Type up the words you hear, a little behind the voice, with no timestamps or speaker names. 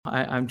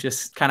I'm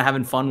just kind of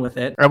having fun with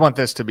it. I want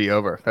this to be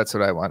over. That's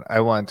what I want. I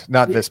want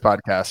not this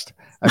podcast.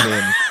 I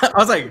mean, I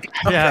was like,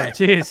 okay. Yeah,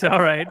 geez,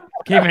 all right.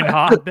 Came in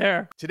hot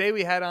there. Today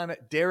we had on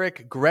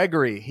Derrick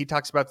Gregory. He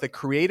talks about the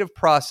creative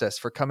process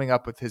for coming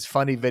up with his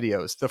funny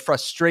videos, the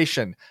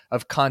frustration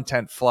of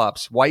content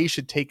flops, why you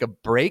should take a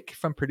break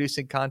from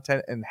producing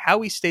content, and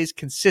how he stays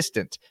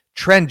consistent,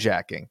 trend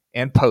jacking,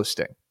 and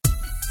posting.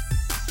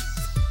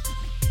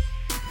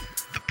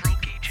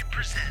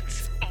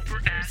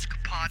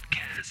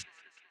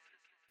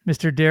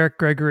 Mr. Derrick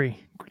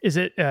Gregory. Is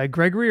it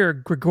Gregory or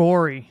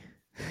Gregory?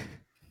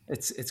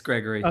 It's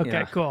Gregory. Okay,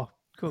 yeah. cool.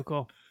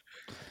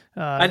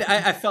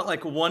 I felt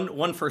like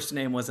one first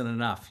name wasn't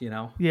enough, you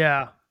know?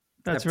 Yeah,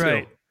 that's Step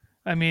right. two.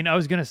 I mean, I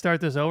was going to start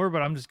this over,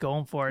 but I'm just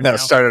going for it No, now.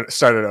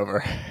 start it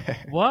over.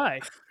 Why?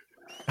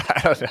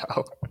 I don't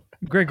know.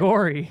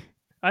 Gregory.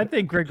 I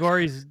think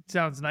Gregory's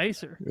sounds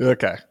nicer.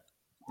 Okay.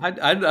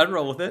 I'd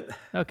roll with it.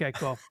 Okay,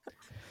 cool.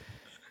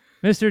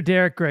 Mr.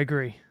 Derrick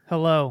Gregory,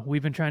 hello.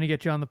 We've been trying to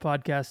get you on the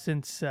podcast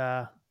since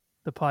the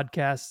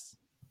podcast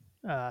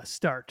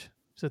start.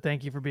 So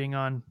thank you for being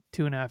on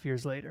 2.5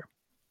 years later.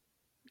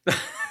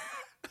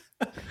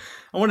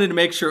 I wanted to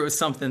make sure it was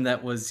something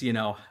that was, you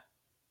know,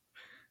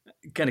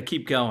 going to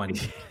keep going.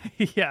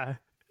 Yeah.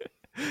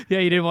 Yeah,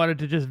 you didn't want it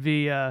to just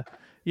be,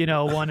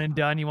 one and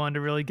done. You wanted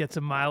to really get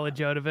some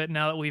mileage out of it.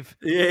 Now that we've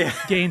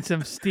gained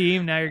some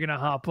steam, now you're going to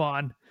hop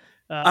on.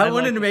 I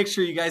wanted to make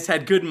sure you guys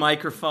had good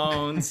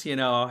microphones. You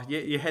know,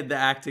 you had the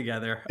act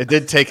together. It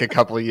did take a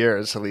couple of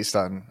years, at least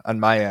on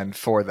my end,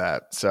 for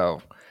that.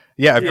 So,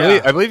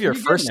 yeah, I believe your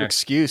first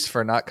excuse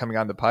for not coming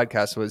on the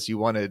podcast was you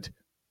wanted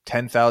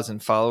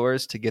 10,000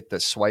 followers to get the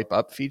swipe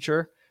up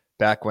feature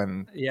back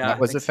when that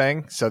was a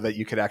thing, so that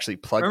you could actually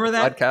plug the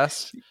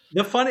podcast.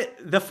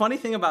 The funny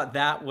thing about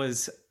that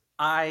was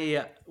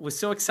I was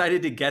so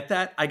excited to get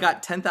that. I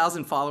got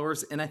 10,000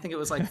 followers, and I think it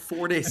was like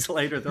 4 days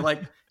later. They're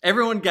like,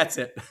 everyone gets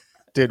it.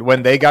 Dude,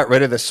 when they got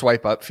rid of the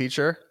swipe up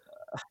feature,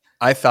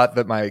 I thought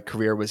that my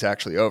career was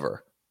actually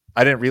over.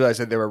 I didn't realize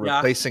that they were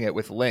replacing it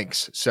with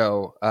links.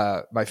 So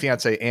my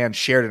fiance Anne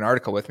shared an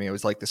article with me. It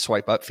was like the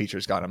swipe up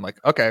feature's gone. I'm like,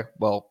 okay,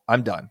 well,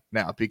 I'm done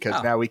now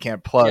because now we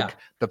can't plug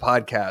the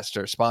podcast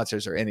or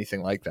sponsors or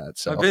anything like that.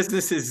 So my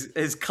business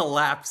is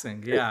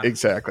collapsing. Yeah,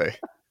 exactly.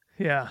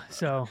 Yeah.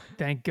 So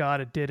thank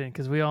God it didn't,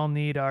 because we all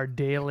need our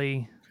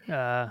daily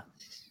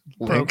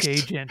broke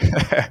agent.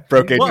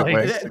 Broke agent well,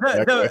 links.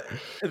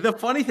 The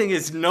funny thing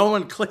is no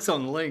one clicks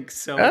on links.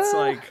 So it's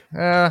like,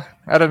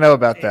 I don't know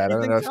about that. I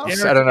don't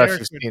know if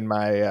you've seen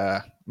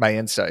my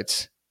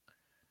insights.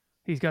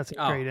 He's got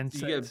some great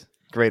insights.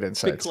 Great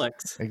insights. Big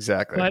clicks.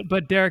 Exactly.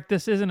 But Derrick,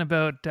 this isn't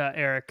about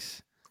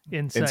Eric's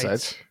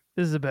insights.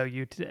 This is about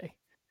you today.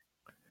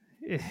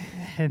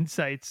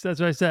 Insights.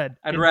 That's what I said.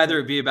 I'd rather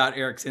it be about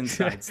Eric's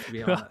insights, to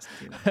be honest.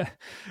 You know?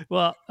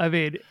 Well, I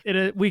mean,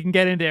 we can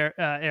get into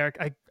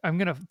Eric. I'm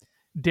gonna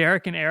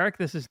Derrick and Eric.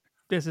 This is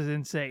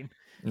insane.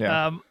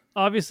 Yeah.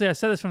 Obviously, I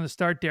said this from the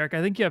start, Derrick.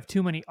 I think you have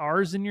too many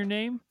R's in your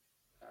name.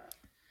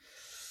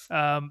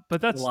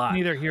 But that's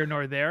neither here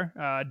nor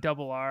there.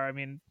 Double R. I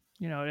mean,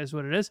 you know, it is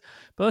what it is.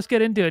 But let's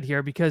get into it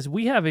here, because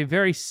we have a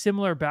very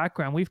similar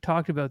background. We've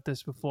talked about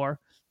this before.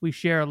 We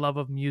share a love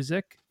of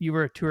music. You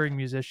were a touring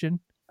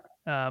musician.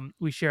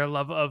 We share a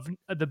love of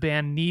the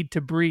band Need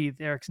to Breathe.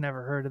 Eric's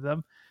never heard of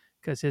them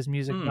because his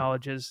music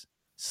knowledge is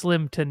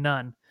slim to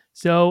none.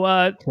 So,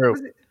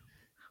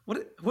 what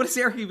does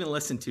Eric even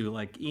listen to?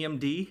 Like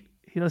EMD?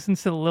 He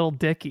listens to Lil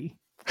Dicky.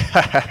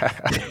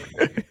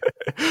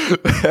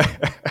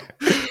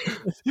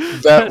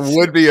 That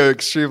would be an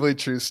extremely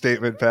true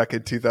statement back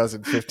in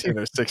 2015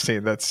 or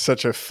 16. That's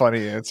such a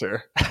funny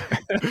answer.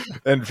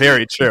 And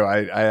very true.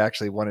 I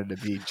actually wanted to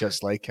be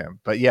just like him.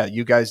 But yeah,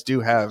 you guys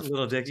do have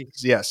Little Dicky.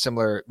 Yeah,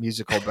 similar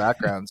musical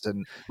backgrounds.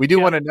 And we do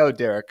want to know,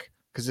 Derrick,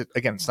 because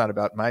again, it's not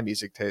about my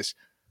music taste.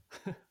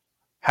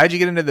 How'd you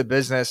get into the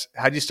business?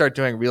 How'd you start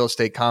doing real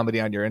estate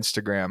comedy on your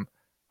Instagram?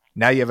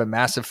 Now you have a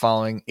massive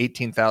following,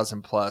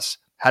 18,000 plus.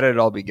 How did it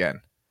all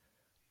begin?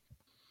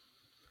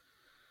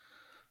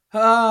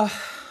 Well,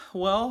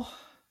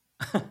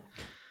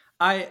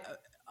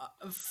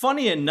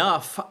 funny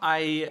enough,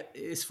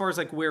 as far as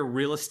like where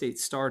real estate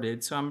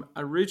started, so I'm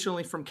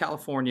originally from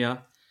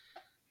California.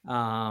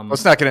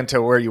 Let's not get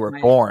into where you were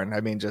born.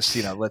 I mean, just,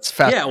 let's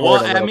fast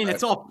forward. I mean,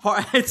 it's all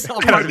part. I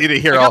don't need to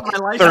hear all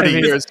 30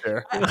 years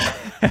here.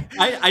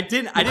 I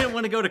didn't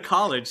want to go to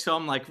college, so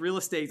I'm like, real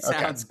estate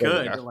sounds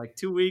good. Like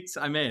 2 weeks,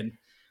 I'm in.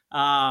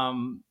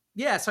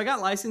 So I got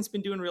licensed,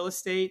 been doing real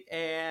estate,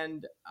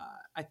 and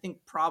I think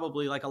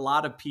probably like a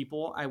lot of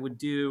people, I would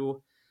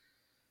do,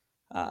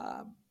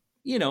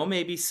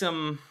 maybe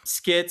some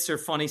skits or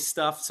funny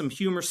stuff, some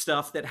humor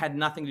stuff that had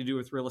nothing to do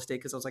with real estate.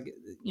 Because I was like,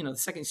 the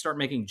second you start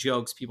making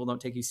jokes, people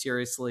don't take you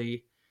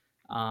seriously.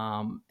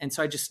 And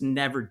so I just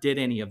never did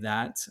any of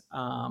that.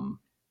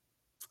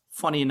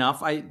 Funny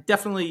enough,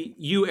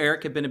 you,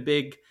 Eric, have been a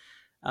big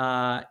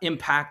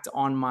impact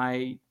on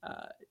my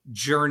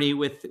journey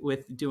with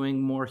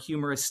doing more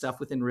humorous stuff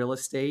within real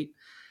estate.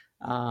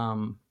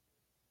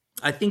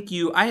 I think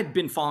I had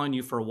been following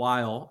you for a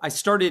while. I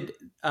started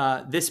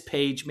this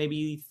page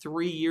maybe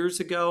 3 years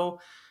ago,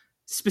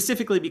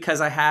 specifically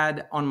because I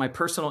had on my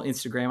personal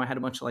Instagram, I had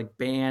a bunch of like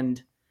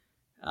band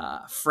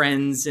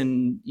friends,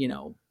 and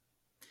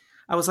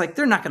I was like,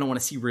 they're not going to want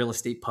to see real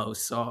estate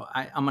posts. So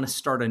I'm going to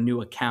start a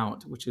new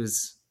account, which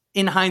is,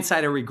 in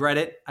hindsight, I regret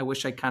it. I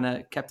wish I kind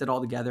of kept it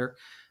all together.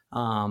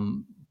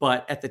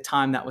 But at the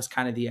time, that was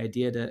kind of the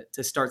idea,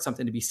 to start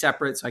something to be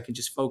separate so I could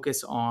just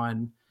focus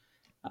on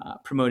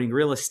promoting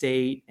real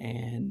estate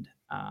and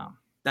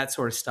that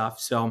sort of stuff.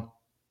 So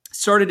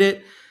started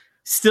it.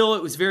 Still,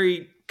 it was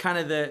very kind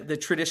of the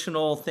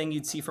traditional thing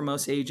you'd see from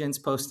most agents,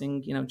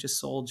 posting, just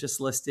sold,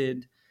 just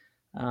listed,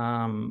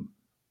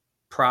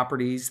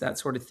 properties, that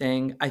sort of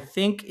thing. I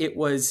think it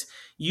was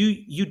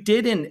you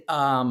did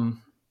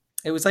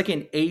it was like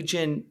an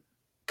agent,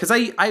 because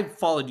I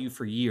followed you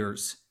for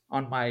years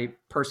on my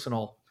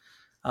personal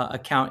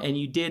account, and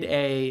you did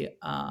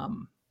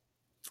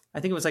I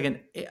think it was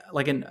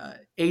like an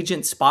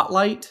agent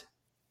spotlight.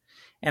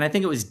 And I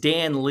think it was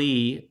Dan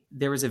Lee.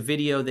 There was a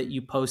video that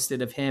you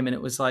posted of him, and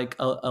it was like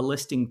a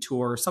listing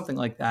tour or something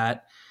like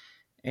that.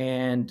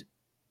 And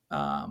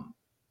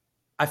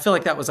I feel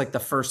like that was like the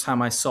first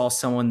time I saw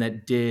someone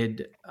that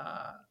did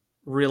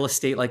real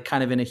estate, like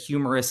kind of in a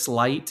humorous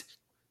light.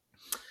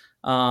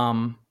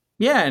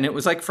 Yeah. And it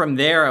was like, from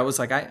there, I was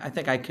like, I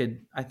think I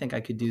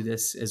could do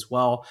this as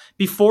well.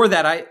 Before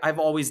that, I've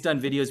always done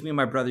videos. Me and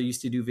my brother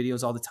used to do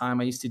videos all the time.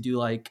 I used to do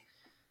like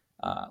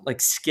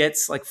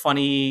skits, like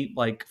funny,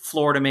 like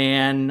Florida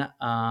Man.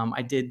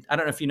 I don't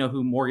know if you know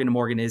who Morgan &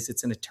 Morgan is.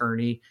 It's an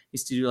attorney.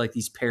 Used to do like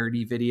these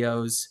parody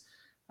videos.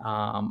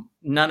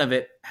 None of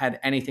it had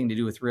anything to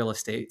do with real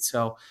estate.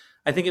 So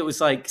I think it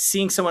was like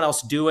seeing someone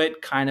else do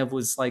it kind of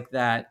was like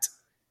that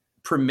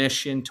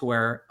permission to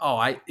where,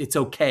 it's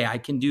okay. I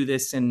can do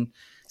this and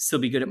still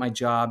be good at my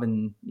job,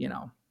 and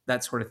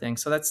that sort of thing.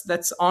 So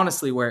that's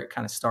honestly where it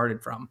kind of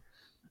started from.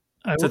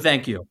 So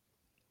thank you.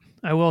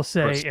 I will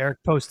say Eric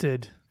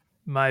posted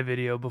my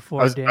video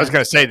before. I was going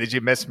to say, did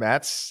you miss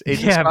Matt's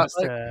agent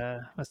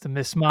spotlight? Must have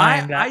missed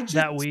mine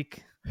that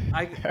week.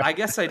 I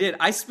guess I did.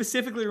 I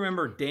specifically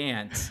remember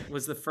Dance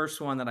was the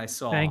first one that I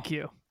saw. Thank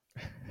you.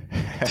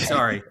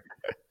 Sorry.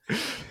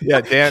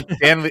 Yeah,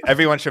 Dan Lee,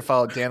 everyone should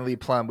follow Dan Lee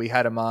Plum. We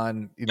had him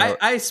on.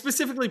 I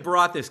specifically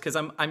brought this because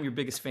I'm your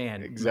biggest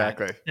fan.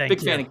 Exactly.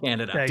 Big fan of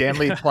Canada. Dan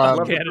Lee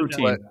Plum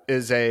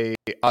is a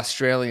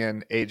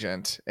Australian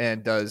agent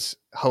and does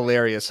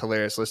hilarious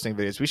listing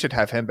videos. We should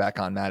have him back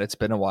on, Matt. It's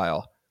been a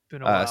while,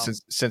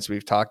 since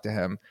we've talked to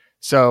him.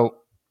 So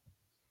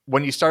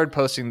when you started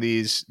posting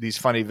these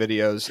funny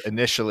videos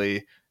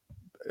initially,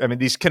 I mean,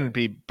 these couldn't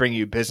bring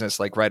you business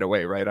like right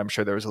away, right? I'm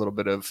sure there was a little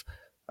bit of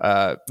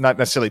not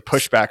necessarily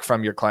pushback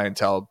from your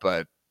clientele,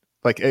 but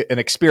like an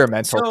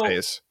experimental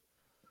phase.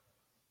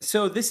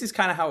 So this is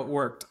kind of how it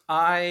worked.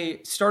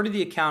 I started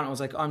the account. I was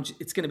like,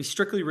 it's going to be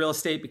strictly real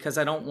estate because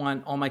I don't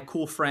want all my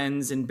cool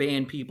friends and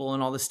band people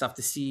and all this stuff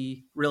to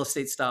see real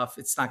estate stuff.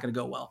 It's not going to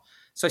go well.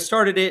 So I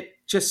started it,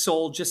 just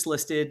sold, just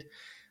listed.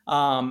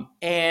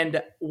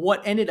 And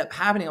what ended up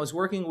happening,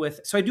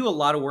 so I do a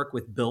lot of work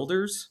with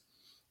builders.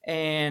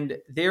 And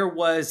there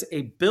was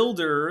a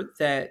builder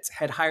that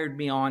had hired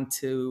me on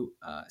to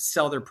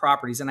sell their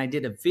properties. And I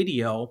did a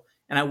video,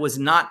 and I was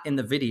not in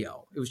the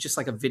video. It was just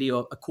like a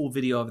cool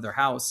video of their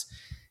house.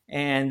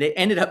 And they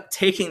ended up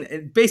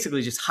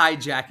basically just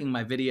hijacking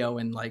my video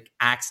and like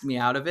axed me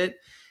out of it.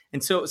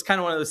 And so it was kind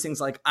of one of those things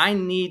like, I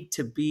need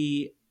to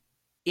be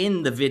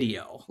in the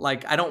video.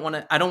 Like, I don't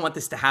want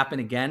this to happen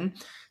again.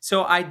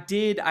 So I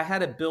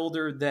had a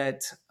builder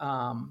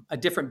a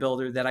different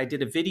builder that I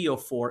did a video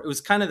for. It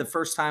was kind of the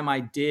first time I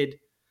did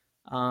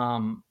a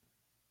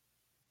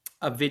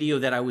video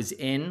that I was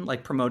in,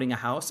 like promoting a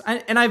house.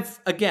 And I've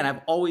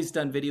always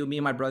done video. Me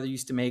and my brother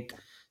used to make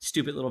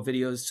stupid little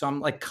videos. So I'm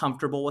like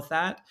comfortable with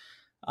that.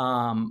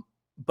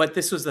 But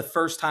this was the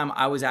first time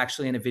I was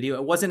actually in a video.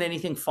 It wasn't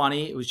anything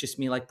funny. It was just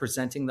me like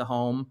presenting the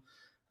home.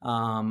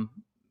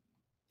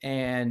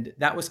 And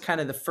that was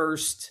kind of the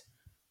first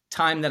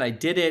time that I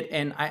did it.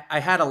 And I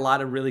had a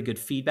lot of really good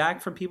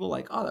feedback from people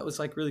like, oh, that was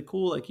like really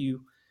cool. Like,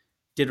 you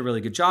did a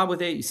really good job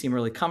with it. You seem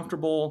really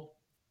comfortable.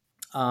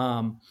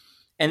 And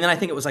then I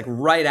think it was like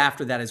right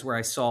after that is where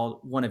I saw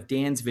one of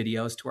Dan's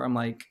videos to where I'm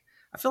like,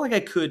 I feel like I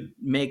could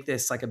make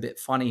this like a bit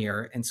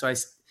funnier. And so I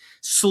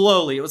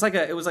slowly, it was like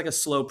a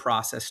slow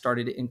process,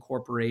 started to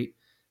incorporate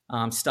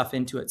stuff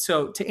into it.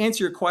 So to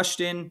answer your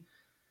question,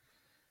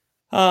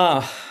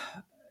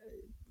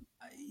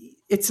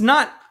 it's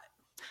not,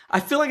 I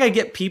feel like I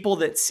get people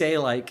that say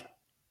like,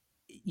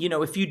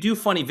 if you do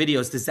funny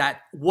videos, does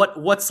that,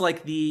 what's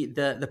like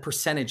the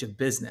percentage of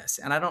business?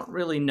 And I don't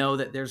really know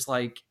that there's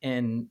like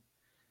a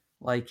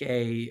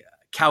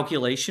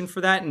calculation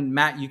for that. And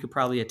Matt, you could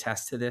probably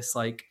attest to this.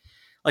 Like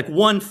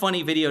one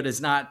funny video does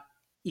not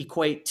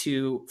equate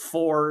to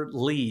 4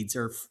 leads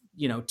or,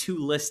 2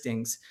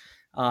 listings.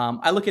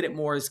 I look at it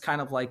more as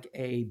kind of like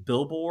a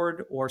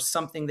billboard or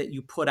something that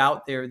you put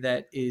out there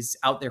that is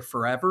out there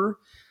forever,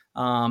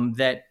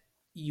 that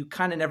you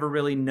kind of never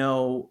really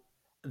know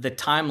the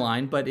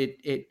timeline, but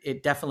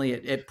it definitely,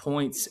 it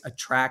points,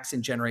 attracts,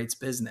 and generates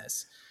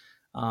business.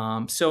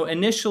 So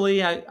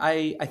initially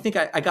I think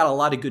I got a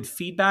lot of good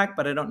feedback,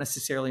 but I don't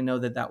necessarily know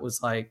that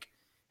was like,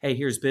 hey,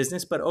 here's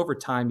business. But over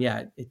time,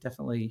 yeah, it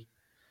definitely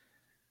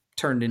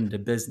turned into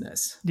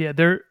business. Yeah,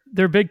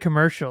 they're big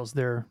commercials.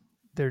 They're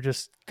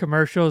just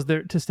commercials.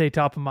 They're to stay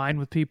top of mind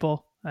with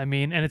people. I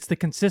mean, and it's the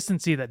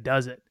consistency that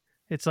does it.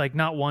 It's like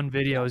not one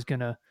video is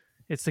gonna.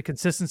 It's the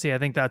consistency. I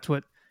think that's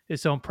what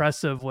is so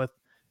impressive with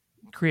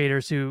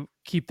creators who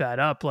keep that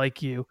up,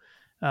 like you.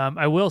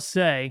 I will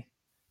say,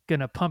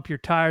 gonna pump your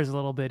tires a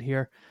little bit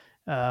here.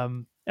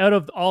 Out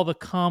of all the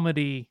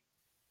comedy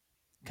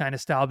kind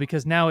of style,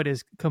 because now it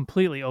is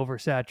completely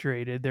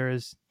oversaturated. There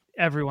is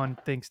everyone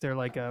thinks they're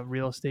like a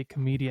real estate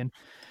comedian.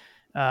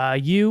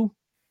 You,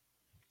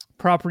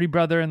 Property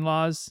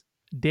Brother-in-Laws,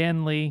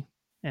 Dan Lee,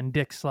 and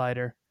Dick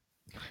Slider.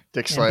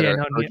 Dick Slider,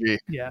 OG.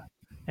 Yeah,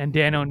 and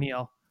Dan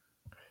O'Neill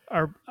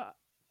are,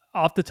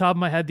 off the top of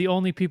my head, the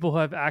only people who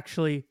have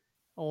actually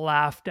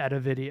laughed at a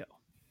video.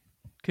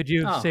 Could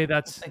you say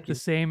that's the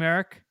same,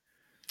 Eric?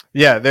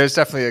 Yeah, there's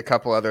definitely a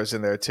couple others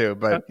in there too,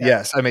 but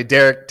yes, I mean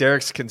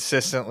Derek's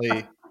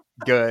consistently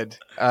good,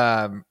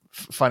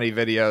 funny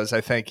videos.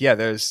 I think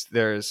there's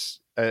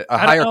a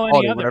higher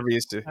quality whatever he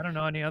used to. I don't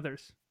know any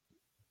others.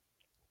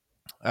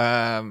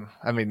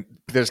 I mean,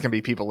 there's gonna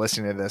be people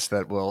listening to this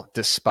that will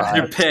despise. I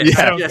don't care.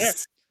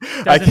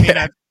 Doesn't mean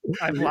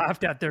I've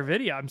laughed at their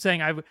video. I'm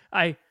saying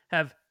I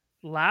have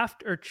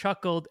laughed or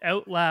chuckled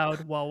out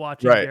loud while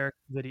watching Derek's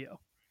video.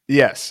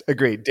 Yes,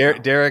 agreed.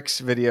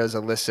 Derek's videos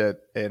elicit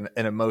an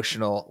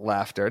emotional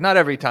laughter. Not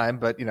every time,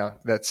 but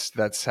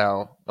that's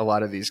how a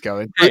lot of these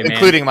go,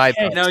 including my.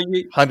 You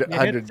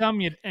hit some,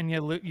 and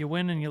you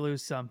win, and you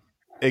lose some.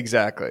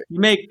 Exactly.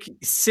 You make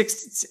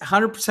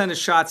 100% of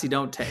shots you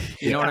don't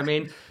take. You know what I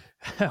mean?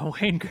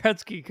 Wayne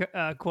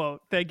Gretzky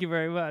quote. Thank you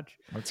very much.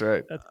 That's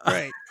right. That's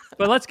great.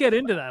 But let's get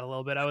into that a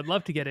little bit. I would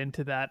love to get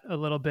into that a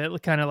little bit.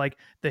 Kind of like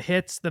the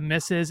hits, the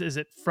misses. Is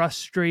it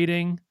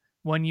frustrating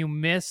when you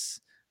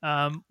miss?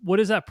 What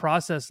does that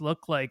process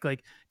look like?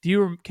 Like,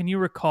 can you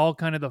recall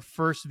kind of the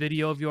first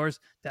video of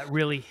yours that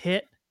really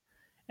hit,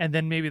 and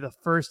then maybe the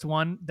first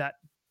one that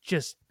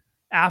just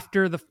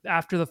after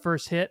the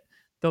first hit,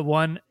 the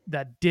one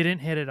that didn't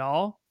hit at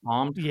all?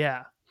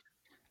 Yeah,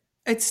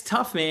 it's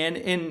tough, man.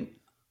 And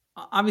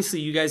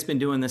obviously, you guys been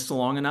doing this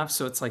long enough,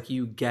 so it's like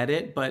you get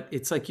it. But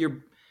it's like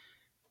your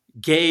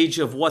gauge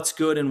of what's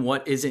good and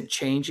what isn't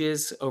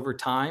changes over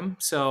time.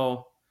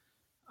 So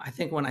I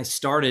think when I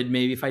started,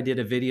 maybe if I did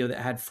a video that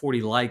had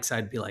 40 likes,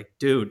 I'd be like,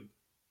 dude,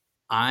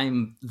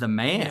 I'm the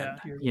man,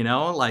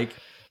 like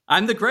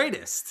I'm the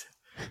greatest.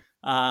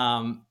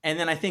 And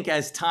then I think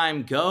as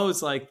time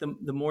goes, like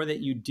the more that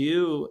you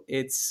do,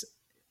 it's,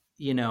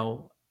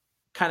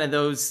 kind of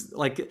those,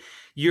 like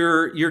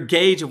your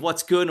gauge of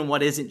what's good and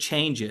what isn't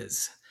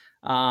changes.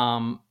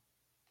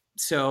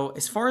 So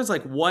as far as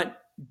like what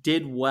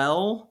did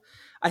well,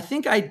 I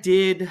think I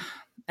did,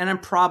 and I'm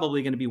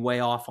probably going to be way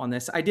off on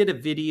this. I did a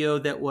video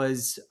that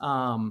was,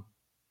 I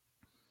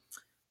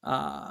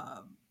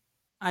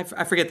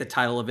forget the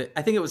title of it.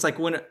 I think it was like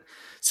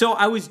all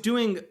I was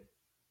doing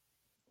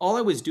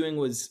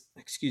was,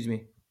 I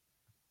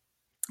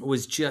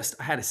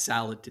had a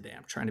salad today.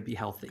 I'm trying to be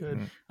healthy.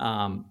 Good.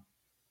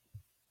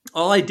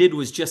 All I did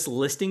was just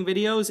listing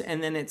videos.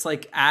 And then it's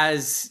like,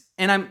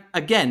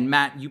 again,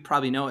 Matt, you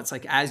probably know, it's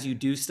like, as you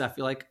do stuff,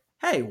 you're like,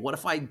 hey, what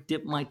if I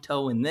dip my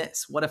toe in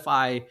this? What if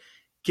I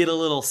get a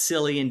little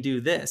silly and do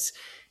this?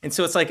 And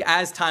so it's like,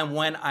 as time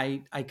went,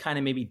 I kind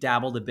of maybe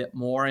dabbled a bit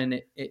more, and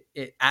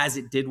it as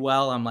it did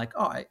well, I'm like,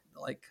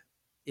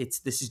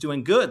 this is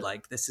doing good.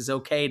 Like, this is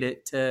okay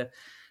to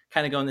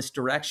kind of go in this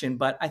direction.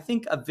 But I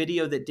think a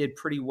video that did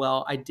pretty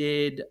well, I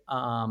did,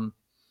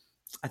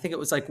 I think it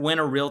was like when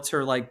a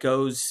realtor like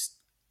goes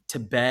to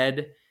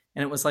bed,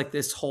 and it was like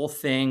this whole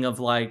thing of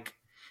like,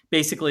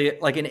 basically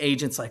like an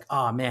agent's like,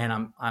 oh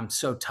man, I'm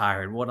so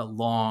tired. What a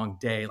long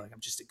day. Like, I'm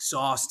just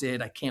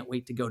exhausted. I can't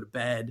wait to go to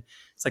bed.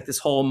 It's like this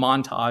whole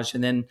montage.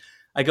 And then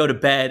I go to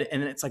bed,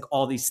 and then it's like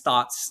all these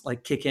thoughts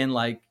like kick in,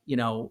 like,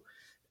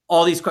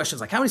 all these questions,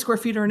 like how many square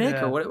feet are an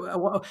acre?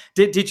 What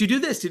did you do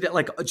this? Did it,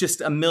 like,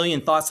 just a million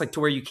thoughts, like to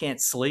where you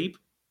can't sleep.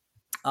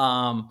 So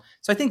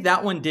I think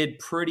that one did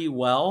pretty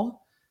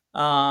well.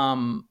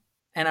 And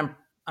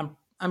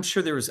I'm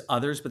sure there was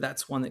others, but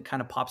that's one that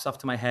kind of pops off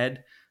to my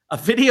head. A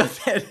video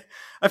that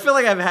I feel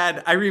like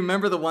I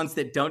remember the ones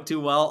that don't do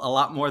well a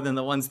lot more than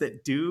the ones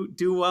that do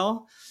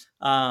well.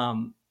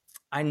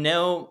 I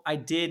know I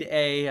did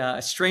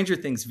a Stranger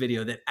Things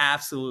video that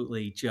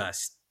absolutely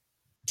just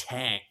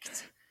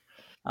tanked.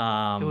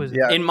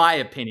 In my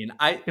opinion,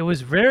 it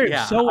was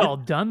so well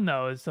done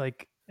though. It's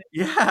like,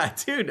 yeah,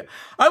 dude,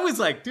 I was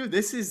like, dude,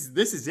 this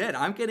is it.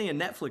 I'm getting a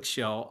Netflix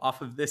show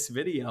off of this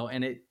video.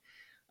 And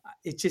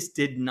it just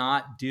did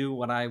not do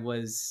what I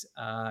was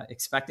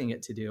expecting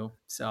it to do.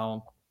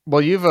 So,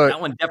 well,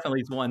 that one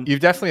definitely is one. You've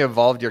definitely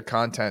evolved your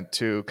content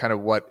to kind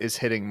of what is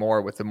hitting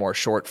more with the more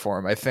short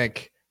form. I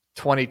think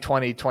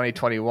 2020,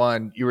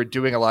 2021, you were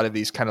doing a lot of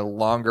these kind of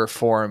longer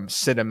form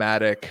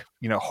cinematic,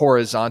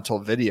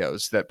 horizontal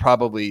videos that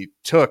probably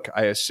took,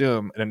 I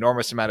assume, an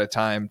enormous amount of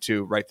time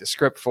to write the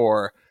script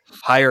for,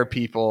 hire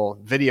people,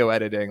 video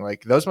editing.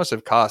 Like those must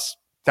have cost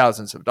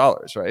thousands of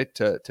dollars, right?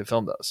 To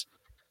film those.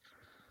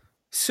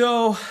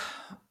 So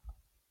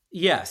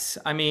yes,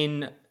 I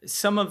mean,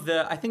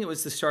 I think it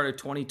was the start of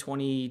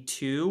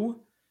 2022.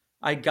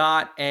 I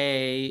got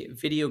a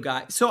video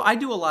guy. So I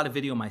do a lot of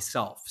video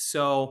myself.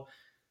 So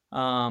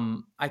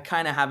I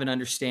kind of have an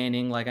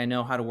understanding, like I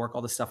know how to work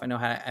all the stuff. I know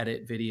how to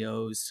edit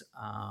videos,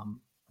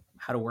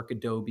 how to work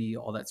Adobe,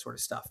 all that sort of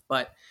stuff.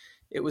 But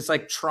it was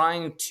like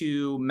trying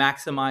to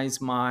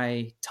maximize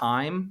my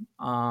time.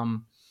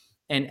 And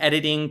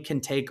editing can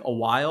take a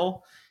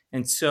while.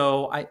 And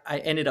so I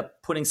ended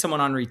up putting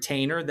someone on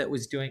retainer that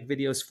was doing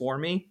videos for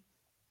me.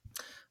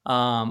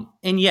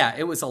 And yeah,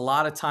 it was a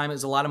lot of time. It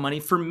was a lot of money.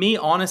 For me,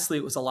 honestly,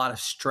 it was a lot of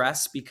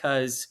stress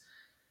because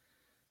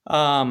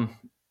there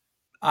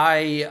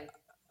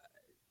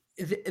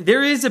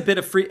is a bit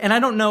of free, and I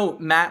don't know,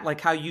 Matt,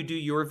 like how you do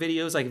your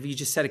videos, like if you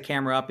just set a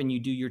camera up and you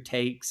do your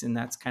takes and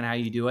that's kind of how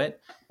you do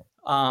it.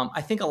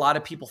 I think a lot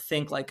of people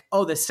think like,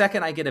 oh, the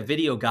second I get a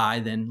video guy,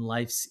 then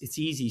it's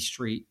easy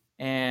street.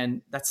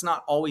 And that's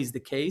not always the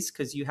case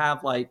because you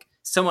have like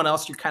someone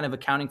else, you're kind of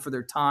accounting for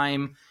their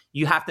time.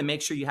 You have to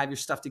make sure you have your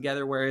stuff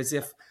together. Whereas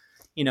if,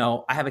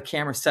 I have a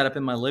camera set up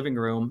in my living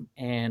room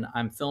and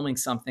I'm filming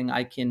something,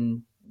 I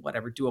can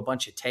do a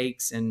bunch of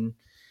takes and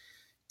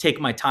take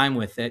my time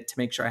with it to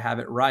make sure I have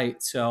it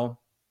right. So,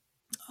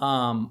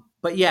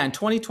 but yeah, in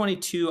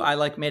 2022,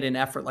 I made an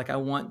effort. Like I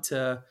want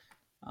to,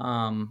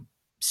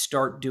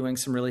 start doing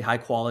some really high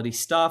quality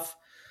stuff.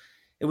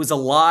 It was a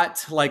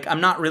lot. Like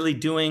I'm not really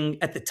doing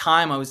at the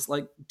time. I was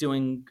like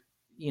doing,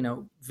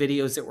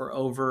 videos that were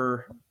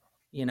over,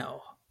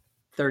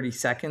 30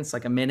 seconds,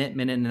 like a minute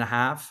and a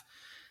half.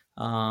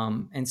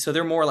 And so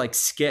they're more like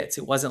skits.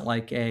 It wasn't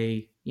like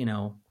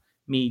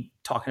me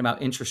talking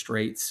about interest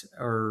rates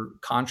or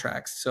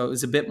contracts. So it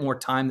was a bit more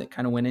time that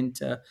kind of went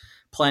into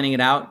planning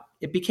it out.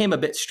 It became a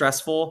bit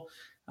stressful.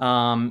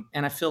 And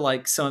I feel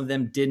like some of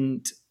them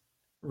didn't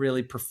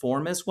really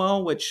perform as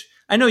well, which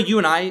I know you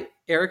and I,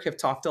 Eric, have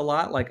talked a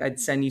lot. Like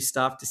I'd send you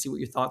stuff to see what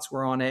your thoughts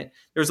were on it.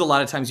 There's a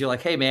lot of times you're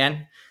like, hey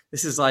man,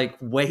 this is like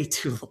way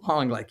too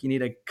long. Like you need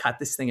to cut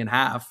this thing in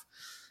half.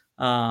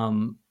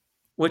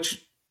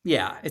 Which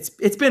yeah,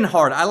 it's been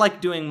hard. I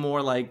like doing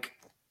more like,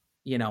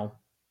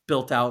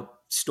 built out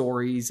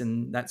stories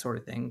and that sort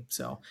of thing.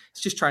 So it's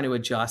just trying to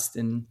adjust.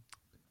 And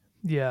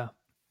yeah,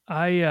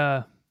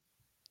 I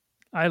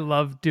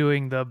love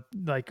doing the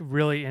like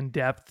really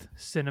in-depth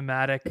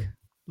cinematic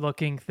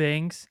looking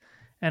things,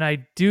 and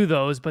I do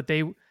those, but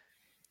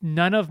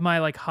none of my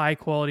like high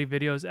quality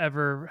videos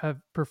ever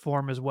have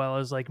performed as well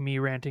as like me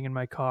ranting in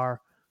my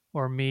car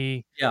or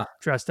me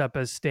dressed up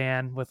as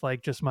Stan with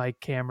like just my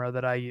camera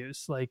that I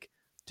use, like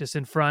just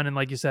in front. And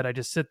like you said, I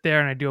just sit there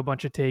and I do a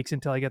bunch of takes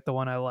until I get the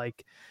one I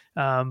like.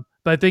 But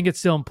I think it's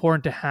still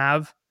important to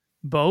have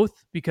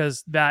both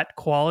because that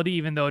quality,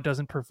 even though it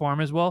doesn't perform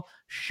as well,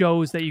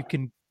 shows that you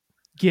can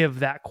give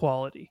that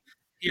quality.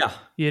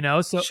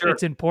 Yeah. So sure.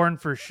 It's important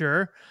for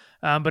sure.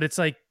 But it's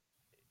like,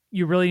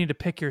 you really need to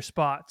pick your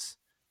spots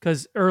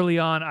because early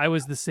on I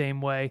was the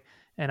same way.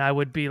 And I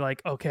would be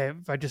like, okay,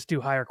 if I just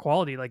do higher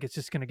quality, like it's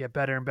just going to get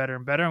better and better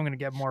and better. I'm going to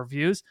get more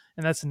views.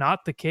 And that's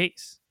not the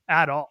case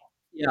at all.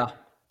 Yeah.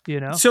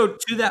 So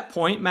to that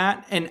point,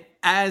 Matt, and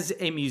as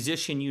a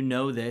musician,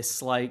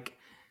 this, like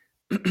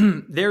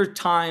there are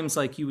times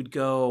like you would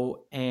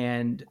go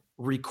and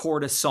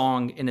record a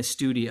song in a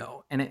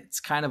studio and it's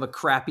kind of a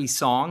crappy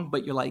song,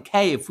 but you're like,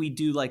 hey, if we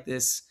do like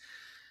this,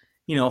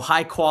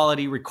 high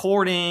quality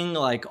recording,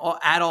 like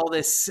add all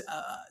this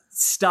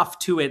stuff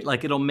to it,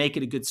 like it'll make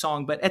it a good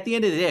song. But at the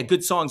end of the day, a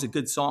good song's a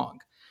good song.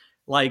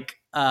 Like,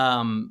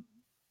 I'm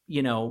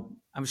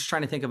just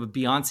trying to think of a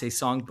Beyonce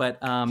song, but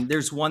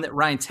there's one that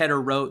Ryan Tedder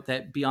wrote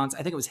that Beyonce,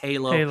 I think it was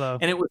Halo.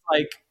 And it was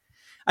like,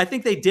 I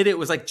think they did it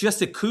was like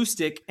just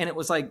acoustic, and it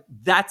was like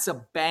that's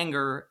a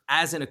banger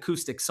as an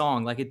acoustic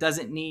song. Like it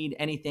doesn't need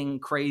anything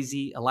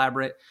crazy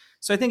elaborate.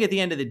 So I think at the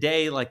end of the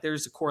day, like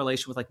there's a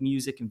correlation with like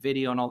music and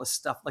video and all this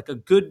stuff. Like a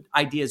good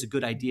idea is a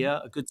good idea.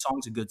 A good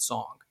song's a good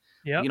song.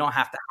 You don't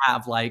have to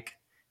have like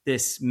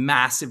this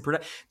massive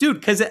production, dude.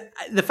 Because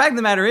the fact of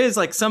the matter is,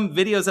 like some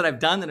videos that I've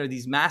done that are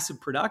these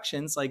massive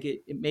productions, like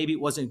maybe it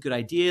wasn't a good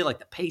idea. Like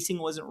the pacing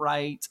wasn't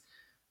right,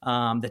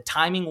 the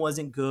timing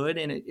wasn't good,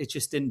 and it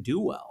just didn't do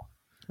well.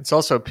 It's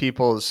also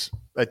people's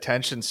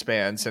attention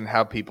spans and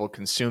how people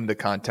consume the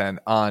content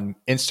on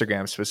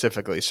Instagram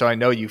specifically. So I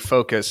know you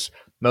focus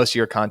most of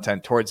your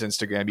content towards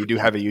Instagram. You do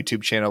have a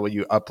YouTube channel where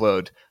you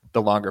upload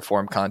the longer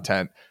form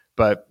content,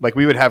 but like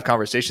we would have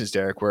conversations,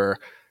 Derrick, where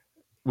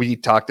we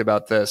talked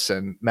about this,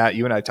 and Matt,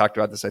 you and I talked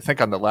about this, I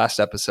think on the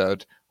last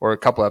episode or a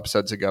couple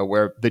episodes ago,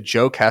 where the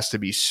joke has to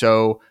be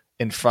so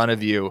in front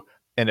of you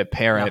and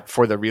apparent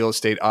for the real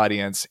estate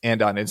audience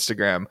and on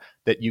Instagram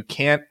that you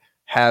can't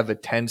have a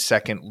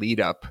 10-second lead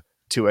up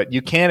to it.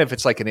 You can if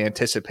it's like an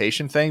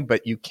anticipation thing,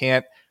 but you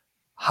can't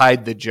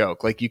hide the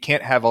joke. Like you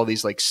can't have all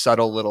these like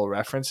subtle little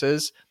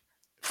references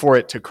for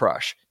it to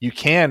crush. You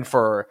can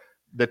for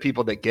the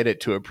people that get it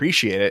to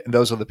appreciate it. And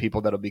those are the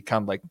people that'll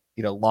become like,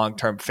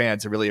 long-term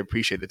fans and really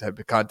appreciate the type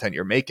of content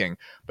you're making.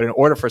 But in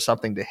order for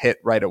something to hit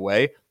right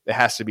away,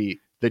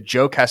 the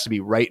joke has to be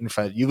right in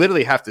front of you. You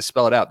literally have to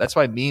spell it out. That's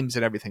why memes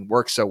and everything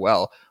work so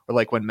well. Or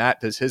like when Matt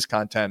does his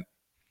content,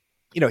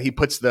 he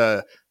puts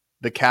the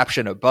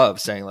caption above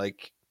saying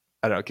like,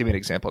 I don't know, give me an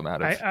example,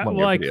 Matt.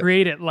 I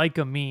create it like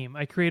a meme.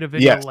 I create a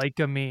video like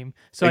a meme.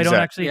 So exactly. I don't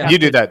actually have you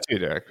do that too,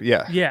 Derrick.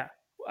 Yeah. Yeah.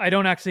 I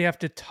don't actually have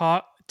to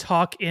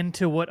talk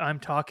into what I'm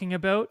talking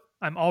about.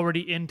 I'm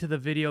already into the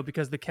video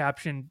because the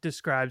caption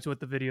describes what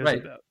the video is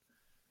about.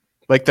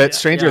 Like that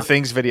Stranger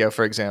Things video,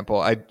 for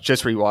example, I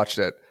just rewatched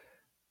it.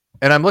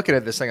 And I'm looking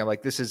at this thing, I'm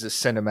like, this is a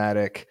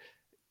cinematic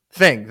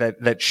thing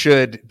that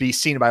should be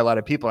seen by a lot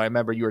of people. I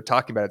remember you were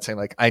talking about it saying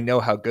like, I know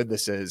how good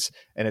this is.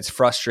 And it's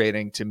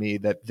frustrating to me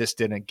that this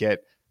didn't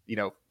get,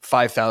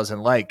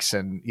 5,000 likes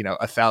and,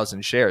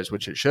 1,000 shares,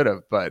 which it should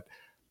have. But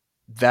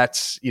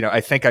that's,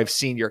 I think I've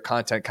seen your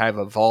content kind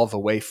of evolve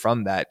away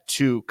from that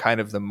to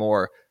kind of the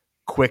more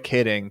quick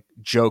hitting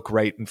joke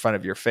right in front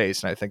of your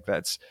face. And I think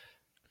that's,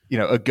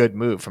 a good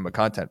move from a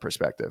content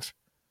perspective.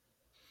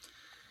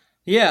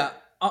 Yeah.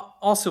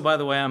 Also, by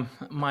the way,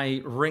 my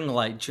ring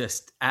light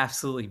just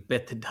absolutely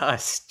bit the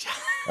dust.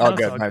 Oh,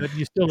 good.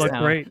 You still look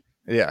great.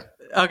 Yeah.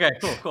 Okay,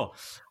 cool.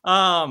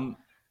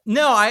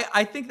 No,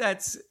 I think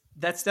that's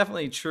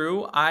definitely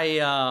true.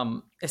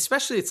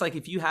 Especially it's like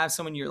if you have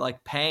someone you're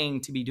like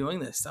paying to be doing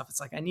this stuff,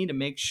 it's like I need to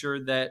make sure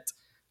that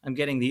I'm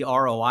getting the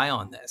ROI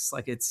on this.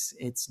 Like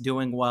it's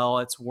doing well,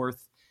 it's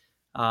worth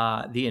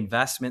the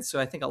investment.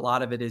 So I think a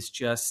lot of it is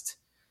just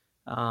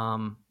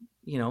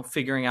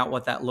figuring out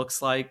what that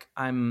looks like.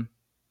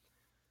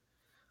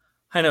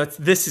 I know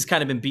this has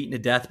kind of been beaten to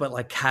death, but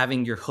like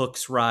having your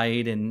hooks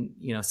right and,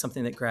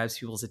 something that grabs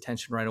people's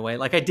attention right away.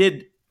 Like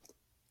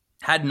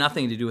had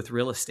nothing to do with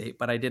real estate,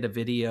 but I did a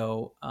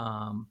video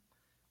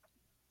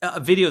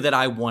that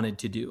I wanted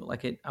to do.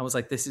 I was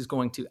like, this is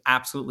going to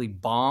absolutely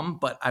bomb,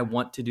 but I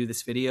want to do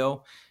this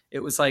video. It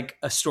was like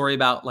a story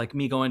about like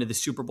me going to the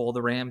Super Bowl,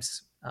 the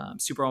Rams,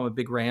 Super Bowl. I'm a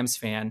big Rams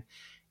fan.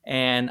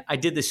 And I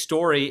did this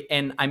story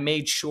and I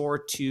made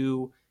sure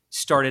to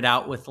start it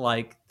out with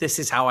like, this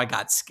is how I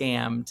got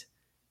scammed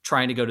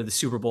trying to go to the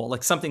Super Bowl,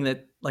 like something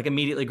that like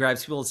immediately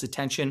grabs people's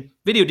attention.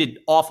 Video did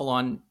awful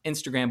on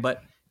Instagram,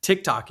 but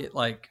TikTok, it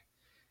like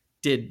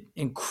did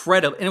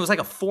incredible. And it was like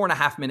a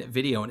 4.5 minute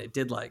video and it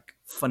did like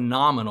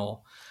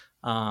phenomenal.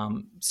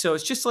 So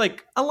it's just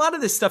like a lot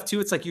of this stuff too.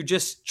 It's like, you're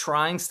just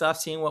trying stuff,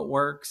 seeing what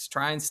works,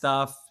 trying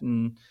stuff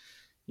and,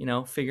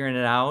 figuring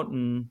it out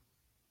and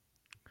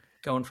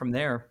going from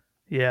there.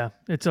 Yeah.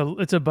 It's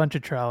a bunch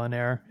of trial and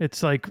error.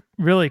 It's like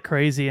really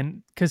crazy.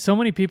 And cause so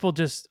many people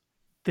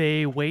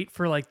they wait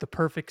for like the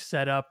perfect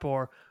setup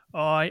or,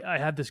 I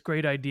had this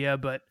great idea,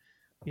 but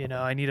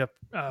I need a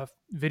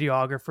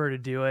videographer to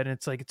do it. And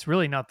it's like, it's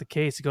really not the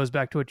case. It goes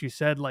back to what you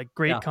said, like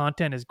great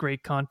content is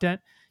great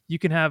content. You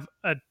can have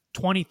a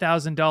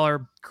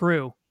 $20,000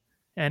 crew.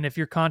 And if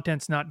your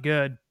content's not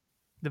good,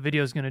 the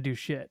video is going to do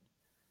shit.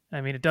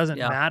 I mean, it doesn't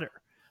matter.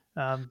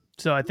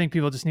 So I think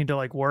people just need to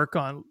like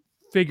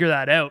figure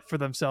that out for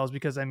themselves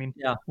because I mean,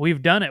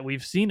 we've done it.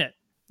 We've seen it.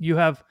 You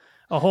have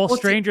a whole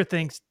Stranger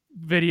Things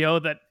video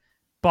that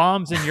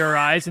bombs in your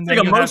eyes and then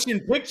like a motion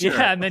picture.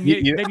 Yeah, and then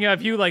you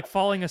have you like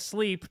falling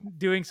asleep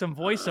doing some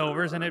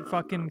voiceovers and it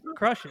fucking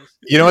crushes.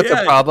 You know what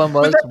the problem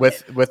was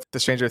with the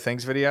Stranger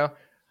Things video?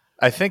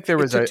 I think there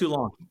was too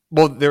long.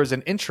 Well, there was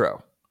an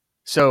intro.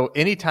 So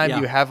anytime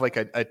you have like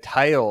a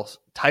title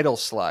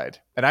slide,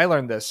 and I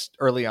learned this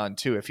early on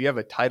too, if you have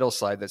a title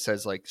slide that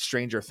says like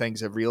Stranger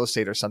Things of real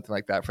estate or something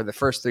like that, for the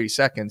first 30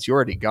 seconds, you're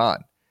already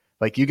gone.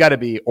 Like you got to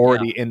be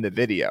already in the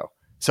video.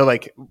 So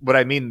like what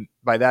I mean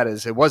by that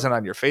is it wasn't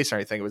on your face or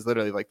anything. It was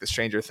literally like the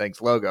Stranger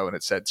Things logo and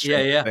it said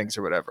Stranger Things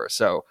or whatever.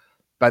 So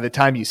by the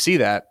time you see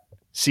that,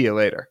 see you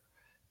later.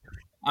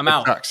 I'm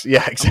out. Sucks.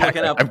 Yeah,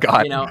 exactly. I'm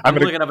gone. I'm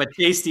looking up a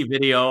tasty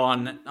video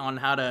on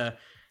how to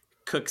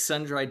cook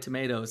sun-dried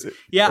tomatoes.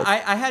 Yeah,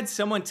 I had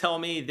someone tell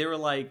me, they were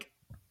like,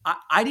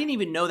 I didn't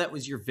even know that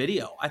was your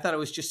video. I thought it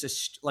was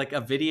just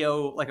a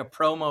video, like a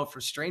promo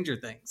for Stranger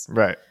Things.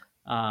 Right.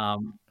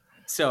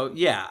 So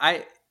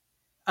yeah,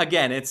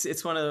 again,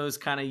 it's one of those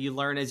kind of you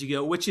learn as you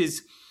go, which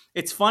is,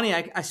 it's funny.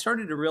 I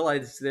started to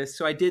realize this.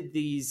 So I did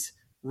these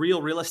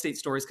real estate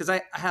stories because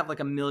I have like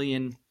a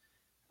million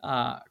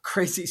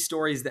crazy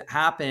stories that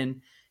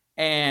happen.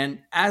 And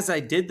as I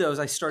did those,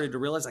 I started to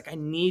realize like I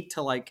need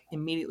to like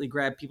immediately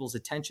grab people's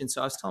attention.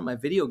 So I was telling my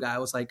video guy, I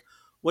was like,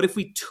 what if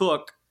we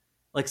took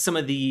like some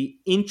of the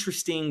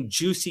interesting,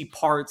 juicy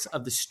parts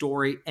of the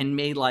story and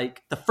made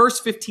like the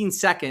first 15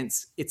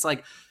 seconds, it's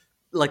like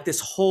this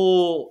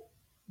whole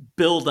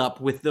build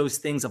up with those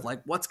things of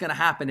like what's going to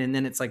happen, and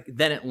then it's like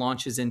then it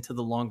launches into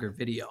the longer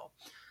video.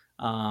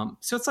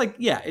 So it's like,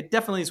 yeah, it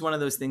definitely is one of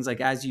those things, like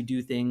as you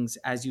do things,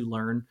 as you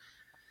learn,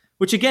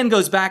 which again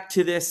goes back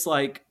to this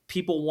like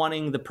people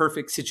wanting the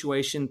perfect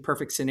situation,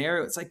 perfect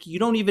scenario. It's like you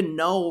don't even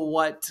know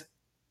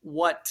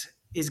what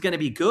is going to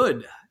be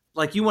good.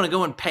 Like you want to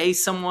go and pay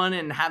someone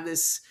and have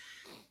this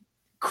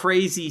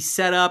crazy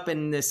setup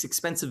and this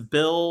expensive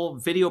bill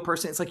video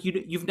person. It's like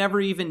you've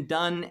never even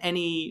done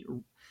any,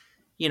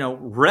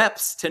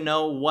 reps to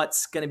know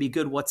what's going to be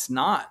good, what's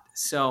not.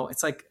 So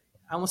it's like,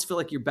 I almost feel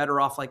like you're better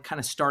off like kind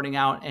of starting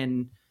out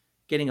and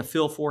getting a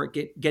feel for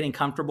it, getting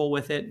comfortable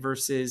with it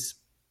versus,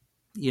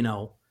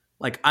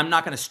 like I'm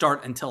not going to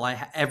start until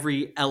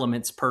every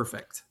element's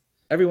perfect.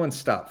 Everyone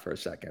stop for a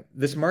second.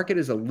 This market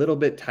is a little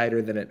bit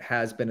tighter than it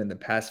has been in the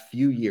past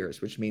few years,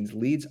 which means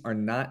leads are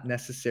not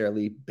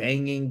necessarily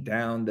banging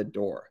down the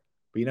door.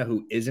 But you know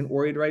who isn't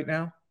worried right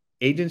now?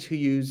 Agents who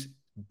use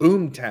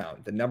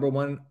Boomtown, the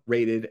 #1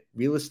 rated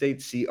real estate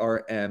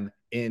CRM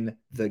in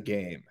the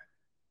game.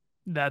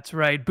 That's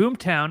right.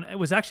 Boomtown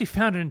was actually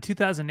founded in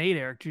 2008,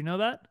 Eric. Do you know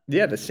that?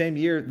 Yeah, the same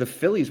year the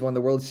Phillies won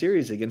the World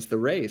Series against the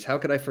Rays. How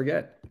could I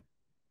forget?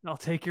 I'll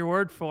take your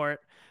word for it.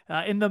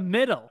 In the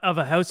middle of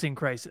a housing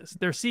crisis,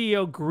 their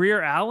CEO,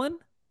 Greer Allen,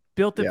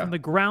 built it from the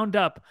ground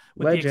up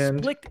with the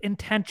explicit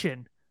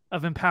intention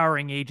of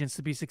empowering agents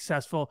to be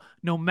successful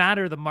no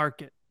matter the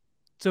market.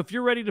 So if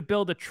you're ready to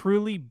build a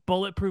truly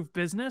bulletproof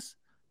business,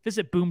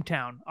 visit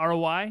Boomtown,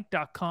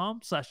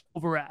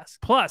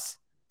 ROI.com/overask. Plus,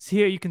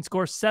 see how you can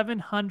score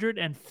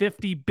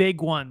 750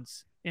 big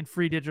ones in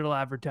free digital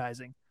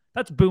advertising.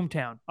 That's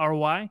Boomtown,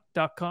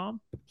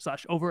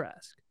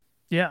 ROI.com/overask.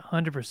 Yeah,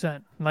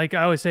 100%. Like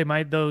I always say,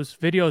 those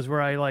videos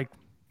where I like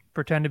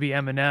pretend to be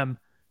Eminem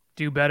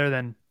do better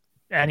than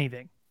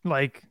anything.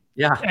 Like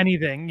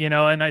anything,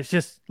 and it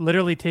just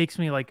literally takes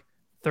me like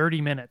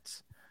 30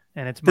 minutes.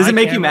 And it's Does it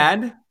make you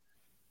mad?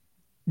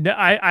 No,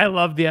 I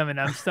love the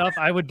Eminem stuff.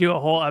 I would do a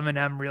whole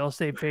Eminem real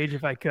estate page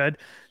if I could.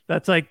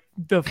 That's like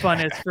the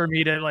funnest for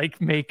me to like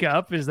make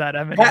up is that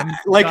Eminem.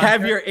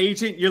 Have your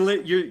agent, your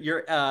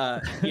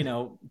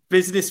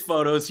business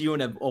photos, you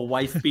and a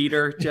wife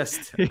beater,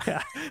 just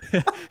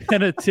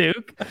and a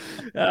toque,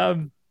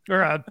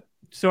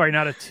 sorry,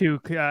 not a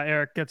toque.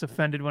 Eric gets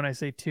offended when I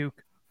say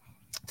toque.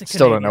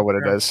 Still don't know what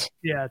it is.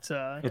 Yeah, it's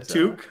a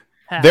toque.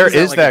 There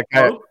is that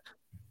guy.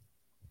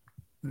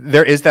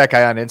 There is that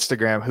guy on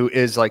Instagram who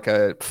is like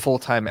a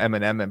full-time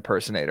Eminem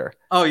impersonator.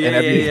 Oh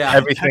yeah,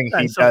 everything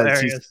he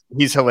does,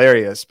 he's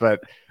hilarious.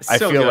 But I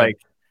feel like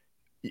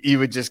you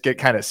would just get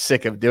kind of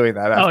sick of doing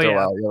that after a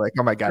while. You're like,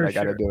 oh my god, I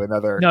got to do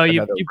another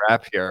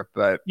rap here.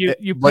 But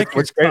you pick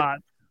your spot.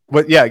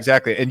 Yeah,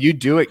 exactly. And you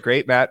do it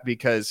great, Matt,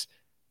 because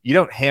you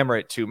don't hammer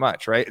it too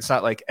much, right? It's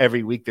not like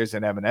every week there's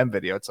an Eminem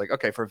video. It's like,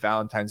 okay, for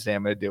Valentine's Day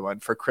I'm going to do one.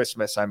 For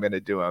Christmas I'm going to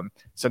do them.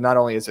 So not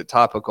only is it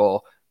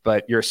topical,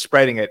 but you're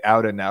spreading it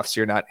out enough so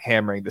you're not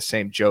hammering the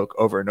same joke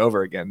over and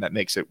over again. That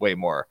makes it way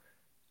more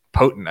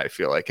potent, I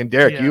feel like. And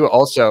Derrick, you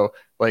also,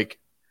 like,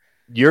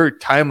 your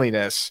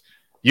timeliness,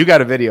 you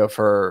got a video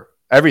for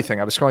everything.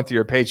 I was scrolling through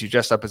your page. You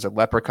dressed up as a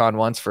leprechaun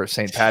once for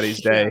St.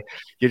 Patty's Day.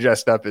 You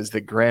dressed up as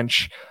the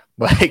Grinch.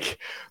 Like,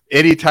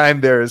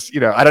 anytime there's,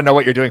 I don't know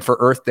what you're doing for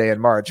Earth Day in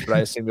March, but I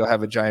assume you'll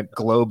have a giant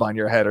globe on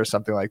your head or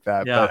something like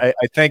that. Yeah. But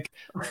I think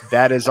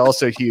that is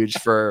also huge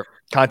for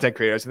content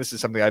creators. And this is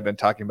something I've been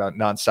talking about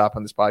nonstop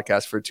on this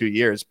podcast for 2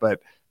 years,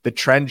 but the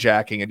trend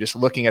jacking and just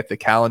looking at the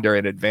calendar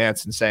in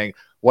advance and saying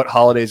what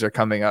holidays are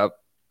coming up,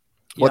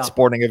 what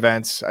sporting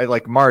events. I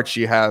like March.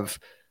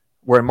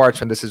 We're in March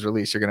when this is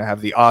released. You're going to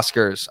have the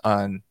Oscars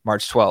on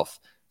March 12th.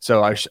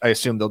 So I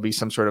assume there'll be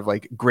some sort of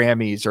like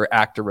Grammys or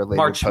actor related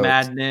March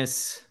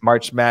Madness.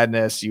 March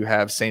Madness. You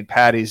have St.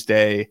 Patty's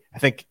Day. I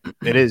think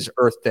it is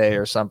Earth Day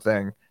or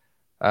something.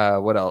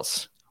 What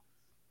else?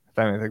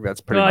 I think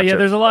that's pretty much it.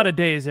 There's a lot of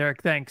days,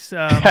 Eric. Thanks. You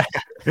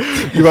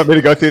want me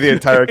to go through the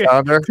entire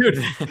calendar?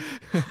 Dude.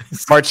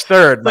 March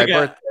 3rd, my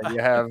birthday. You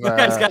have. You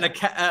guys got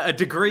a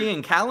degree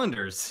in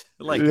calendars,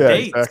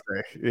 dates.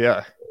 Exactly.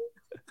 Yeah.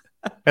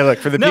 Hey, look,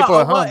 for the people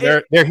at home,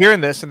 they're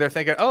hearing this and they're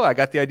thinking, oh, I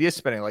got the idea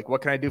spinning. Like,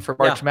 what can I do for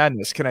March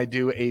Madness? Can I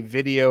do a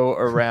video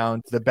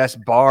around the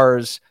best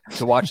bars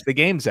to watch the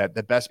games at,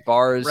 the best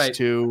bars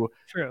to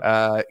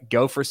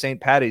go for St.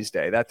 Patty's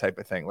Day, that type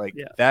of thing? Like,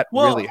 that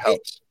really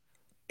helps.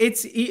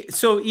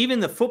 So even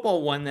the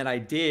football one that I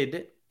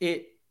did,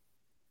 it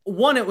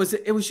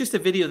was just a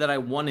video that I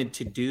wanted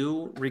to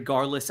do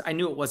regardless. I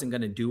knew it wasn't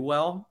going to do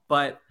well,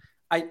 but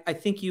I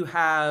think you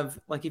have,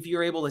 like, if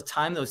you're able to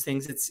time those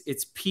things,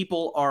 it's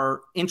people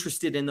are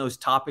interested in those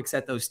topics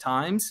at those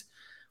times,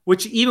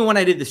 which even when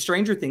I did the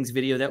Stranger Things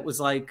video, that was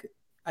like,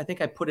 I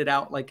think I put it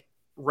out like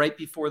right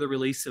before the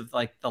release of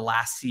like the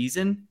last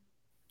season.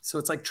 So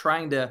it's like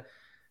trying to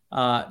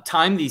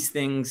time these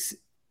things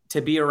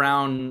to be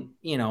around,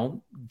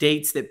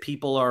 dates that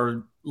people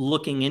are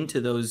looking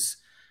into those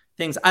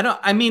things.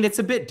 It's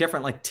a bit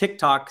different, like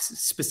TikTok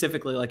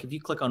specifically. Like if you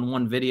click on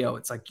one video,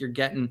 it's like your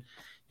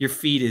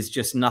feed is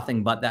just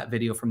nothing but that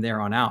video from there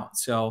on out.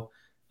 So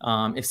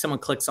if someone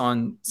clicks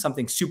on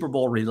something Super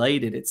Bowl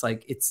related, it's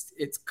like, it's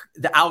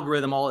the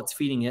algorithm, all it's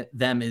feeding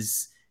them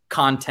is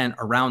content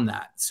around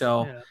that.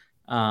 So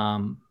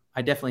I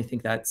definitely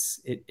think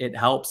it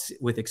helps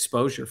with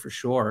exposure for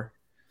sure.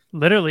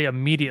 Literally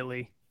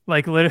immediately.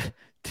 Like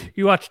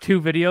you watch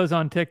 2 videos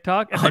on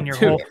TikTok and then your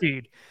whole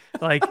feed.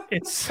 Like,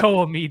 it's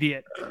so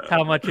immediate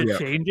how much it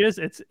changes.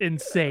 It's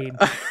insane.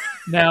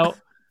 Now,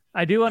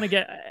 I do want to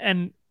get,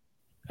 and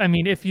I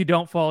mean, if you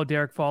don't follow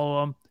Derrick,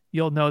 follow him.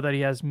 You'll know that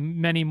he has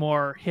many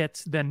more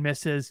hits than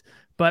misses.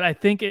 But I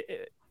think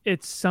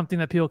it's something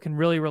that people can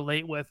really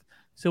relate with.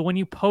 So when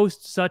you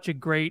post such a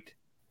great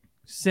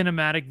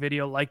cinematic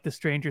video like the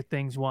Stranger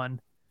Things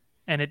one,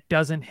 and it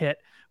doesn't hit,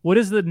 what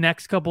does the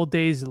next couple of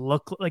days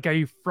look like? Are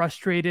you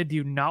frustrated? Do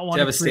you not want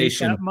to create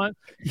that much?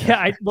 Yeah,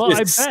 I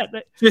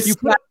bet. Just you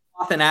put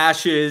off in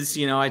ashes,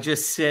 you know, I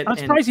just sit. I'm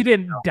surprised you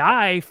didn't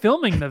die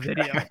filming the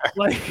video.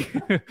 Like,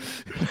 dude,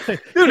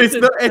 it's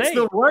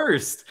the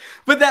worst.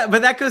 But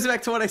that goes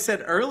back to what I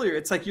said earlier.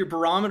 It's like your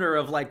barometer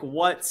of like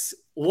what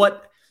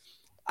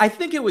I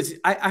think it was.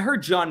 I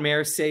heard John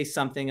Mayer say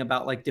something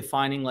about like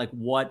defining like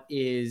what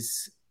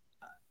is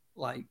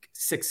like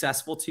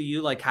successful to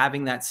you, like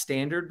having that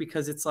standard,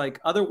 because it's like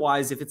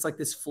otherwise, if it's like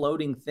this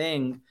floating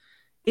thing,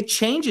 it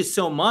changes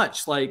so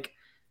much. Like,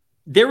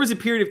 there was a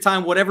period of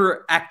time,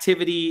 whatever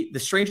activity the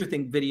Stranger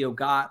Things video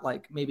got,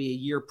 like maybe a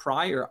year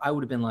prior, I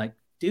would have been like,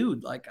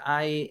 dude, like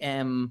I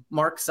am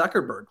Mark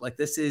Zuckerberg. Like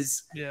this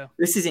is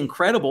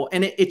incredible.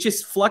 And it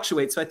just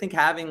fluctuates. So I think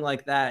having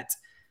like that,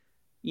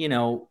 you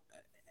know,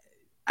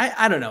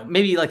 I don't know,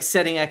 maybe like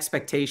setting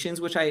expectations,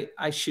 which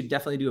I should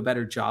definitely do a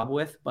better job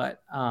with.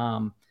 But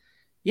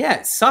yeah,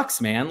 it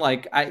sucks, man.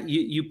 Like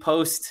you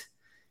post,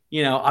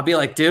 you know, I'll be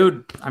like,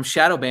 dude, I'm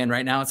shadow banned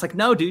right now. It's like,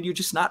 no, dude, you're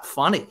just not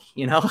funny,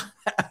 you know?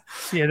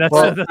 Yeah,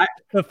 that's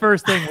the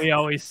first thing we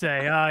always say.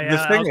 Oh,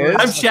 yeah, the thing is,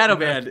 I'm shadow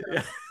banned.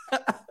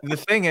 The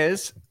thing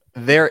is,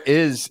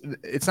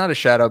 it's not a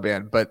shadow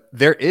ban, but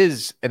there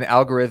is an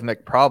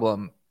algorithmic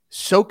problem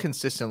so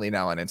consistently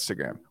now on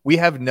Instagram. We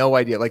have no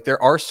idea. Like,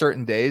 there are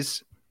certain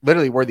days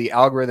literally where the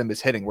algorithm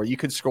is hitting, where you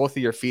could scroll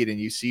through your feed and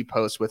you see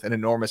posts with an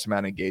enormous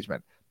amount of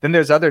engagement. Then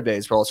there's other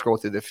days where I'll scroll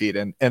through the feed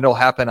and it'll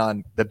happen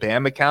on the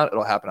BAM account.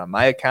 It'll happen on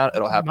my account.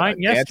 It'll happen on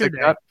Dan's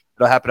account.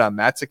 It'll happen on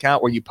Matt's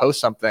account, where you post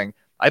something.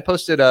 I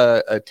posted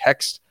a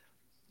text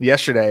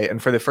yesterday,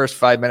 and for the first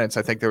 5 minutes,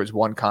 I think there was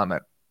one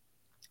comment.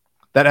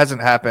 That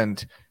hasn't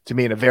happened to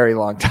me in a very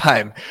long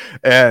time.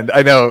 And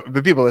I know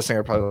the people listening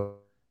are probably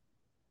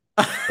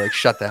like,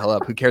 shut the hell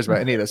up. Who cares about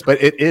any of this?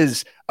 But it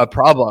is a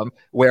problem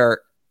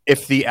where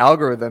if the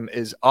algorithm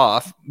is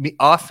off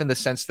in the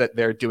sense that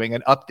they're doing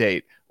an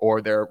update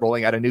or they're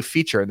rolling out a new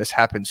feature, and this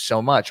happens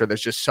so much, or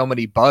there's just so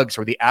many bugs,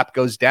 or the app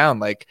goes down.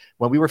 Like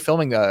when we were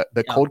filming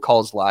the cold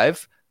calls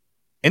live,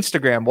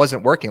 Instagram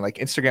wasn't working. Like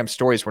Instagram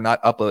stories were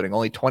not uploading.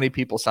 Only 20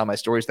 people saw my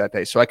stories that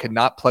day. So I could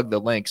not plug the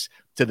links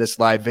to this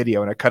live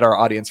video, and it cut our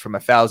audience from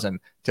 1,000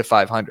 to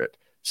 500.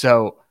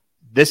 So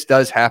this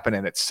does happen,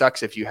 and it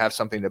sucks if you have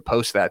something to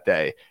post that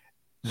day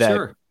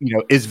that you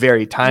know is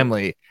very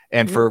timely,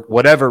 and for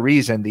whatever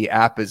reason the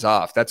app is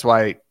off. That's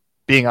why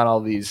being on all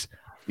these,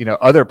 you know,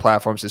 other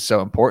platforms is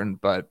so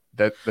important. But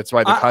that's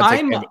why the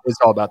content is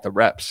all about the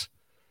reps.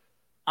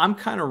 I'm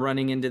kind of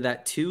running into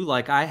that too.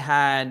 Like I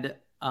had,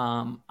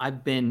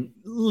 I've been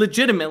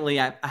legitimately,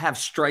 I have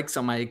strikes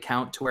on my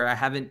account to where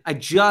I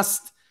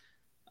just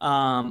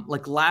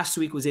like last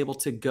week was able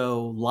to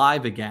go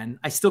live again.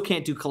 I still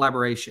can't do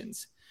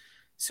collaborations.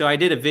 So I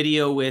did a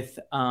video with,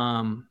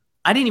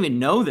 I didn't even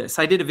know this.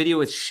 I did a video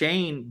with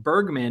Shane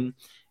Bergman,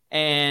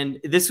 and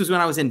this was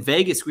when I was in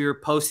Vegas. We were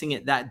posting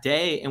it that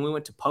day, and we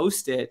went to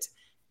post it,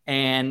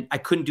 and I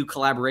couldn't do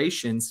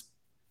collaborations.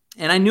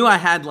 And I knew I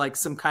had like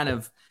some kind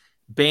of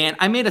ban.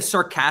 I made a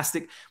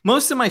sarcastic,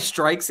 most of my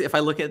strikes, if I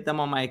look at them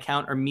on my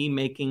account, are me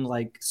making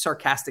like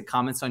sarcastic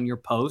comments on your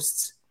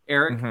posts,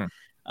 Eric.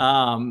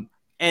 Mm-hmm.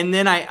 And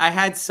then I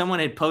had someone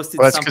had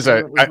posted something.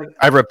 That's because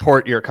I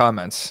report your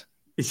comments.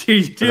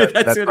 You do.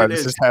 That's what it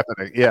is. This is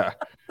happening. Yeah.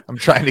 I'm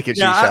trying to get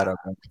you shadow.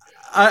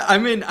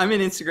 I'm in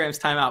Instagram's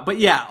timeout. But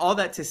yeah, all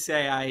that to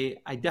say,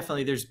 I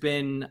definitely, there's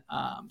been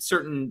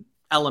certain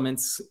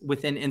elements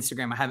within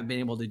Instagram I haven't been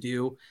able to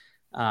do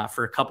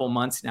for a couple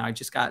months now. I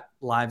just got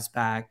lives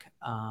back.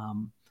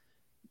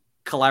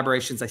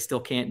 Collaborations I still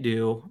can't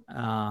do.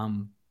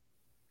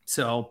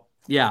 So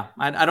yeah,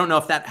 I don't know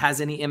if that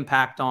has any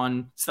impact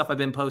on stuff I've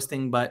been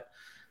posting, but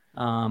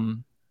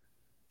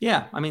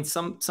yeah, I mean,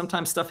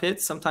 sometimes stuff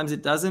hits, sometimes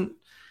it doesn't.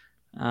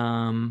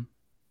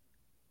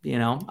 You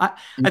know, I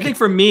think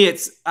for me,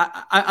 it's,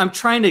 I'm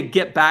trying to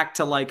get back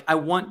to like, I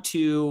want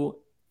to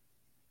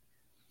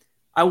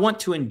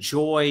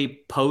enjoy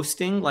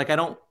posting. Like,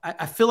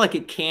 I feel like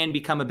it can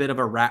become a bit of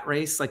a rat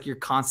race. Like you're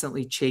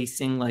constantly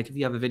chasing, like if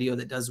you have a video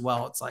that does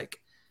well, it's like,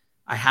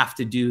 I have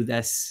to do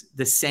the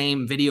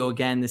same video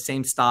again, the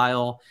same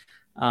style.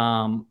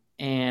 And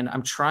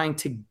I'm trying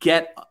to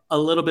get a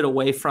little bit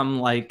away from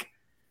like,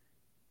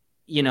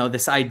 you know,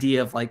 this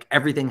idea of like,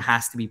 everything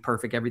has to be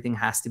perfect. Everything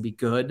has to be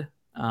good.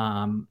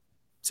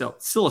 So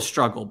it's still a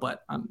struggle,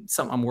 but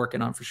something I'm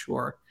working on for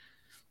sure.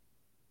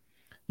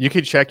 You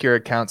could check your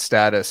account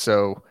status.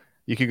 So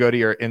you could go to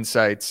your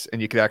insights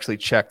and you could actually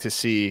check to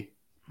see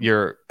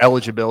your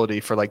eligibility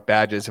for like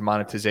badges and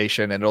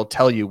monetization, and it'll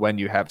tell you when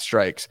you have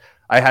strikes.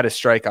 I had a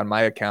strike on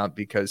my account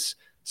because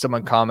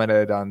someone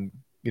commented on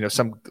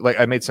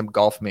I made some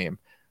golf meme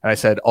and I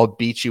said, I'll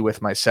beat you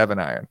with my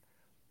 7-iron.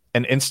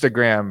 And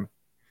Instagram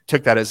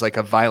took that as like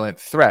a violent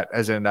threat,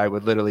 as in I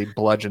would literally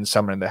bludgeon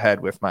someone in the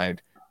head with my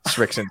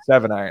Srixon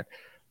 7-iron.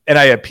 And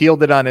I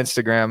appealed it on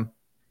Instagram.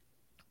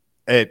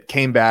 It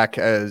came back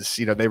as,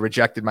 they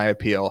rejected my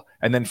appeal.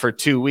 And then for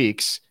 2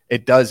 weeks,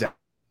 it does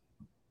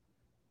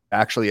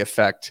actually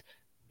affect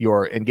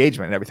your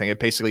engagement and everything. It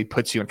basically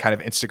puts you in kind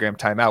of Instagram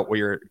timeout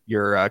where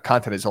your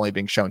content is only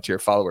being shown to your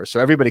followers. So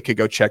everybody could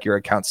go check your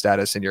account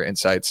status and your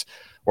insights,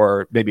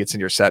 or maybe it's in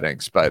your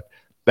settings, but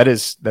that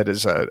is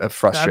a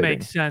frustrating That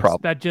makes sense.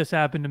 problem. That just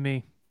happened to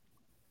me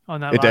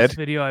on that last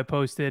video I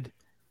posted.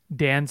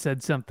 Dan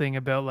said something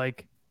about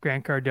like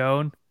Grant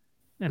Cardone,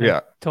 and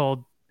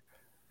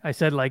I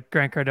said like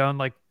Grant Cardone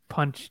like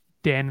punched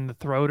Dan in the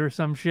throat or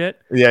some shit.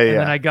 And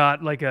then I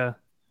got like a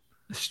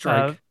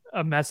strike.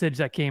 A message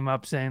that came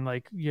up saying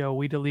like, yo,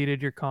 we deleted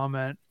your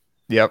comment.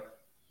 Yep.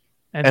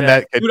 And then,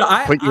 that could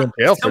put you in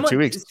jail for 2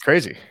 weeks. It's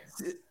crazy.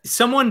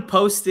 Someone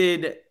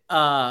posted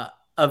a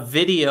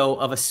video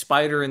of a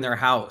spider in their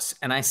house.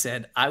 And I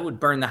said, I would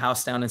burn the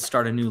house down and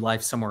start a new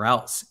life somewhere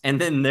else. And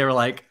then they were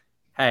like,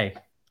 hey,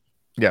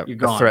 yeah, you're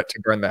gone. A threat to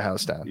burn the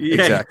house down. Yeah.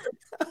 Exactly.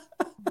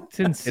 It's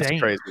insane.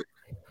 It's crazy.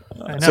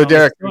 So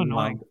Derrick,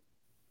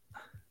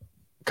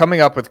 coming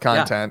up with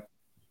content,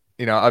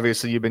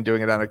 obviously you've been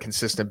doing it on a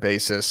consistent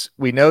basis.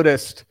 We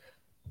noticed,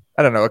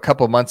 I don't know, a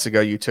couple months ago,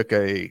 you took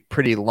a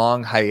pretty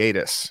long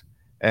hiatus.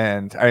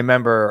 And I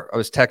remember I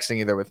was texting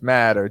either with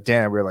Matt or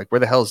Dan. We were like, where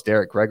the hell's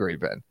Derrick Gregory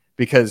been?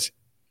 Because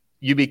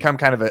you become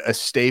kind of a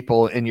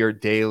staple in your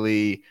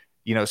daily,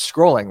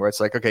 scrolling, where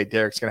it's like, okay,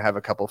 Derrick's going to have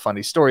a couple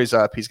funny stories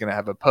up. He's going to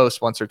have a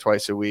post once or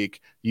twice a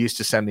week. You used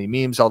to send me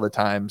memes all the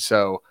time.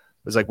 So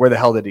it was like, where the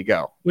hell did he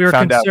go? We were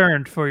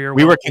concerned for your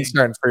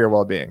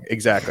well-being.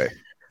 Exactly.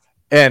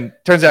 And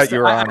turns out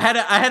you're on.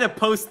 I had a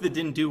post that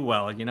didn't do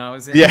well,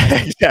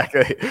 Yeah,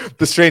 exactly.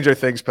 The Stranger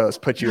Things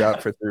post put you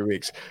out for 3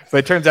 weeks, but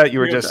it turns out you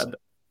were just,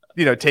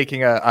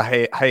 taking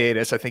a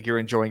hiatus. I think you were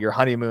enjoying your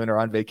honeymoon or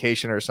on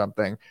vacation or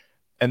something.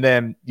 And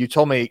then you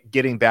told me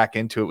getting back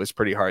into it was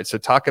pretty hard. So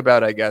talk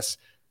about, I guess,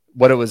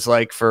 what it was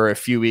like for a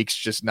few weeks,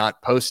 just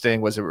not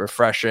posting. Was it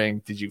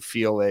refreshing? Did you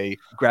feel a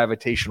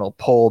gravitational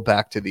pull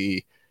back to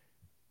the,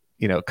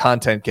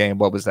 content game?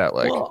 What was that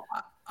like? Well,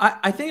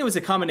 I think it was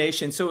a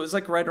combination. So it was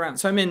like right around.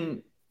 So I'm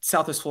in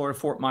Southwest Florida,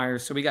 Fort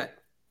Myers. So we got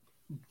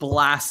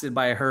blasted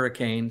by a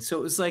hurricane. So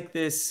it was like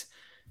this.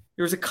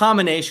 There was a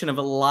combination of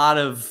a lot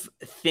of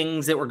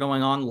things that were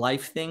going on,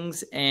 life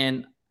things.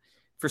 And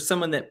for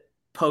someone that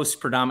posts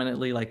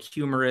predominantly like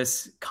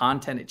humorous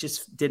content, it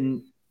just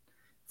didn't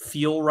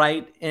feel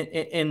right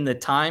in the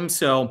time.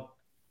 So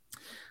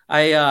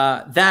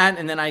and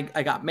then I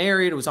got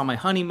married. It was on my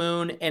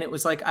honeymoon. And it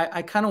was like,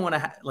 I kind of want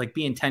to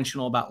be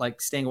intentional about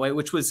like staying away,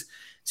 which was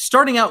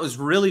starting out was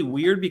really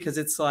weird because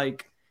it's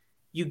like,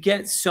 you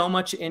get so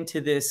much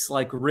into this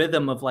like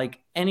rhythm of like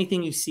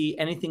anything you see,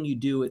 anything you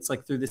do, it's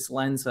like through this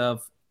lens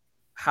of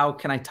how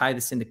can I tie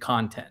this into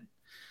content?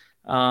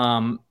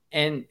 And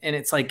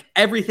it's like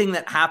everything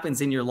that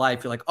happens in your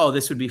life, you're like, oh,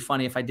 this would be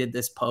funny if I did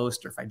this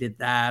post or if I did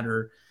that,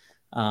 or,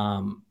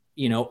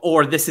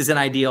 or this is an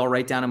idea I'll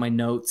write down in my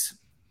notes.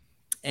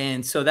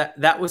 And so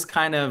that was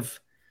kind of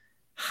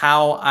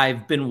how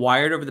I've been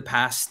wired over the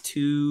past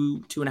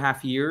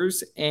 2.5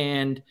 years.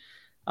 And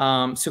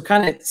so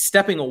kind of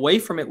stepping away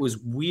from it was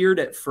weird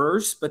at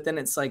first, but then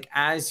it's like,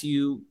 as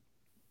you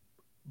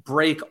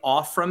break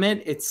off from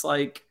it, it's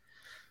like,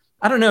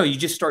 I don't know, you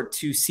just start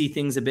to see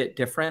things a bit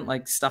different.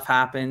 Like stuff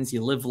happens,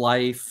 you live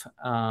life.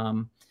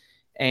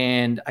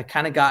 And I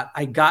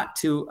got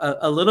to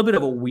a little bit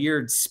of a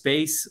weird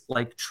space,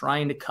 like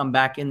trying to come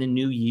back in the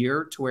new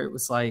year to where it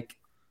was like,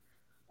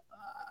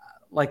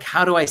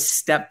 how do I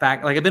step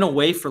back? Like I've been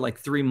away for like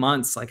 3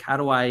 months. Like, how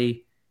do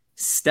I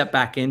step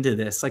back into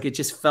this? Like, it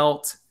just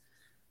felt,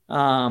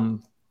 I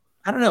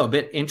don't know, a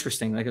bit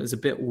interesting. Like it was a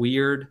bit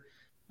weird,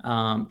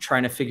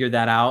 trying to figure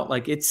that out.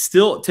 Like it's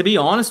still, to be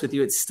honest with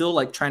you, it's still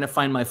like trying to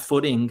find my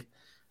footing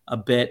a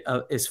bit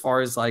as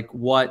far as like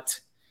what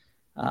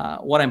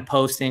I'm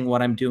posting,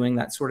 what I'm doing,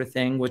 that sort of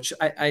thing, which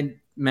I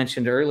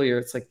mentioned earlier.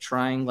 It's like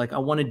trying, like, I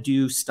want to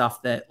do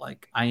stuff that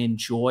like I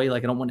enjoy.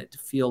 Like, I don't want it to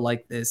feel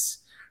like this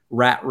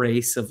rat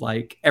race of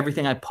like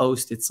everything I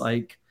post, it's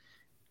like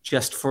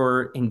just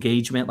for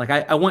engagement. Like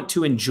I want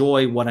to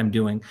enjoy what I'm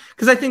doing.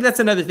 Cause I think that's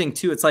another thing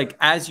too. It's like,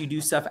 as you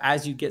do stuff,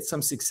 as you get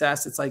some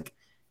success, it's like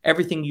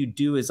everything you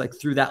do is like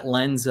through that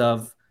lens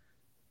of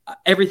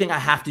everything I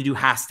have to do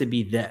has to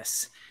be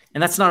this.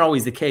 And that's not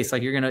always the case.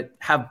 Like you're going to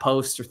have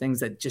posts or things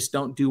that just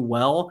don't do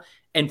well.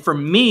 And for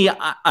me,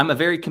 I'm a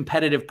very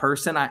competitive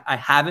person. I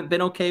haven't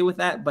been okay with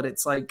that, but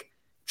it's like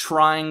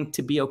trying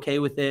to be okay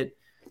with it.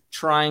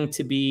 Trying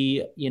to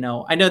be,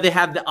 I know they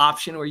have the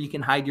option where you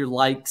can hide your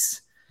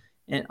likes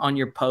on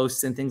your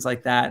posts and things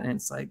like that. And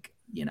it's like,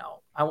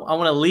 I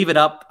want to leave it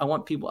up. I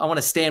want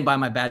to stand by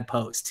my bad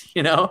post,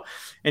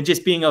 and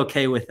just being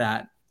okay with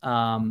that.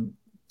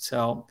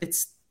 So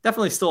it's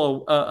definitely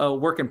still a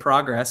work in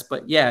progress,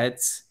 but yeah,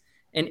 it's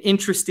an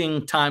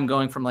interesting time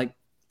going from like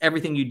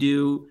everything you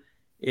do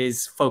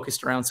is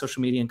focused around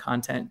social media and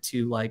content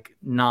to like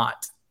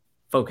not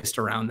focused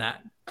around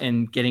that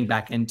and getting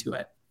back into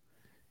it.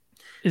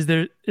 Is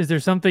there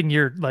something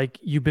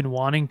you've been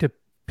wanting to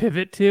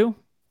pivot to?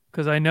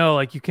 Because I know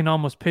like you can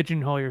almost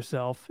pigeonhole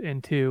yourself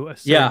into a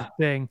certain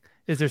thing.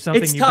 Is there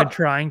something you've been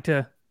trying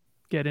to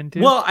get into?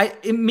 Well,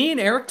 me and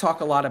Eric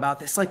talk a lot about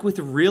this. Like with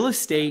real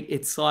estate,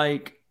 it's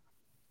like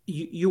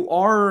you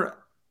are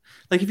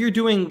like, if you're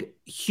doing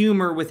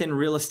humor within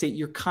real estate,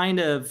 you're kind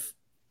of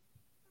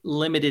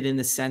limited in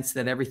the sense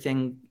that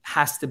everything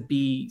has to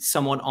be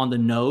somewhat on the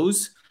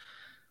nose.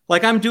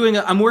 Like I'm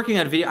working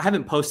on a video. I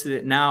haven't posted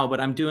it now, but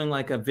I'm doing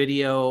like a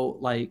video,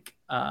 like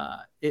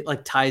it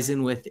like ties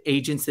in with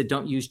agents that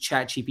don't use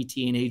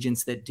ChatGPT and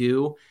agents that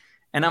do.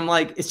 And I'm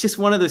like, it's just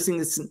one of those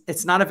things.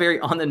 It's not a very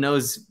on the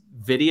nose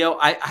video.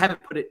 I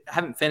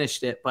haven't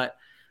finished it, but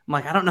I'm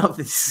like, I don't know if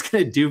this is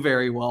going to do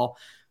very well.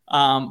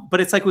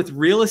 But it's like with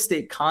real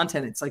estate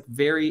content, it's like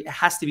it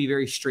has to be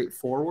very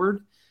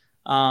straightforward.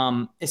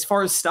 As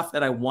far as stuff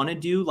that I want to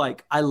do,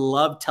 like I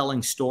love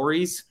telling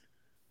stories.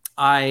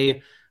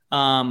 I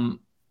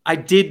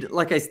did,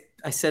 like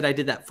I said, I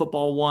did that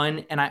football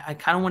one, and I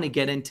kind of want to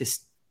get into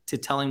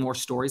telling more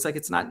stories. Like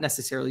it's not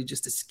necessarily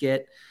just a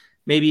skit.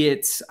 Maybe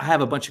I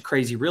have a bunch of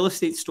crazy real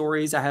estate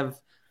stories. I have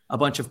a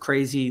bunch of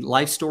crazy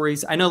life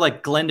stories. I know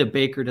like Glenda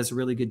Baker does a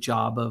really good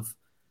job of,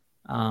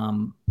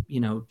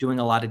 doing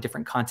a lot of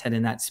different content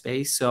in that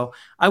space. So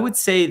I would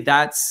say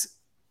that's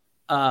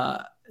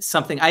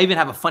something. I even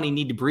have a funny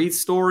Need to Breathe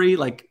story.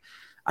 Like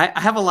I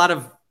have a lot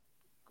of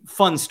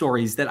fun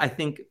stories that I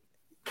think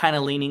kind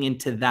of leaning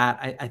into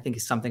that, I think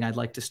is something I'd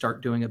like to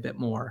start doing a bit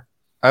more.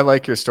 I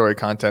like your story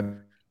content.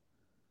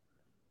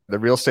 The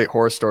real estate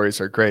horror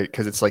stories are great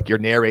because it's like you're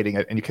narrating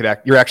it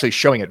and you're actually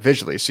showing it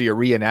visually. So you're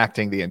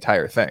reenacting the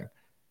entire thing.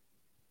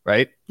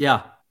 Right?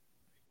 Yeah.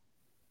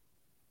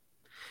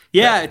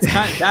 Yeah, it's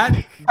kind of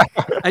that.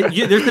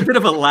 There's a bit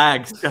of a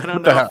lag. So I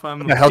don't know if I'm.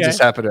 What the hell just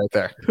happened right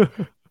there?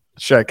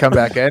 Should I come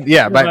back in?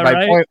 Yeah,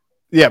 my point.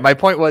 Yeah, my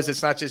point was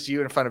it's not just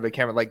you in front of a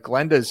camera. Like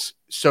Glenda's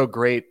so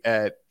great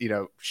at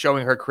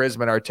showing her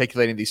charisma and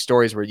articulating these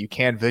stories where you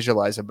can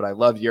visualize them. But I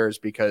love yours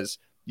because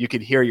you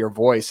could hear your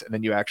voice and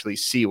then you actually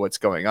see what's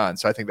going on.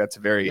 So I think that's a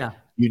very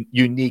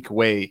unique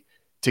way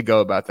to go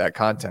about that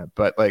content.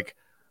 But like,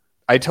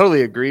 I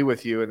totally agree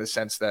with you in the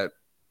sense that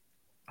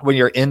when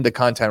you're in the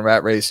content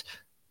rat race,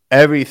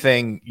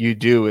 everything you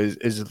do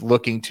is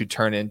looking to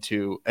turn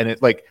into, and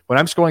it like when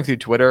I'm scrolling through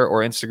Twitter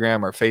or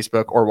Instagram or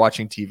Facebook or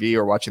watching TV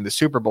or watching the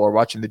Super Bowl or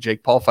watching the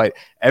Jake Paul fight,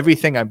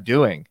 everything I'm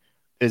doing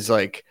is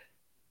like,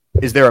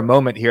 is there a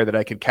moment here that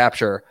I could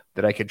capture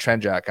that I could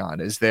trend jack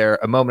on? Is there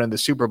a moment in the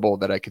Super Bowl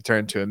that I could turn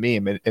into a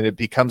meme? And it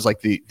becomes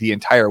like the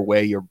entire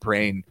way your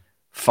brain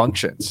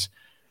functions.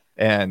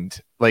 And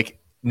like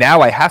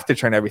now I have to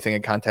turn everything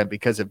in content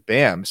because of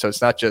BAM. So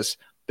it's not just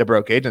the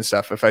broke agent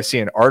stuff. If I see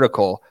an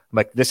article, I'm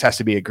like, this has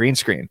to be a green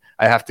screen.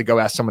 I have to go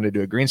ask someone to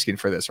do a green screen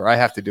for this, or I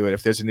have to do it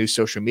if there's a new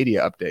social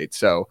media update.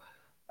 So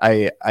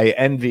I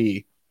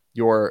envy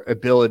your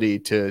ability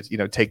to,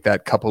 take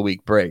that couple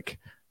week break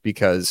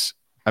because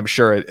I'm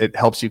sure it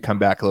helps you come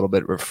back a little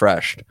bit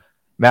refreshed.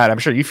 Matt, I'm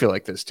sure you feel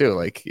like this too.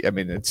 Like, I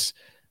mean,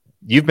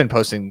 you've been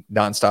posting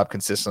nonstop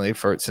consistently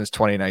since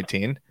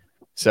 2019.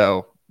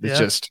 So it's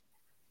just.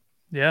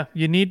 Yeah.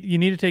 You need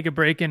to take a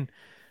break. And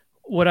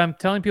what I'm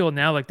telling people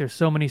now, like there's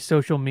so many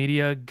social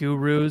media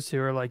gurus who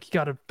are like, you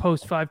got to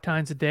post 5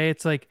 times a day.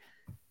 It's like,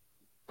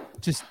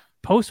 just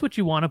post what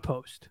you want to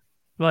post.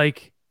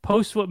 Like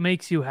post what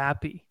makes you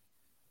happy.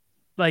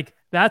 Like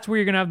that's where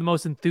you're going to have the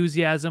most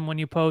enthusiasm when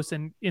you post,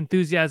 and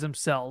enthusiasm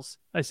sells.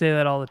 I say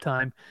that all the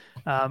time.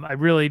 I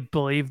really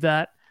believe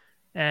that.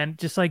 And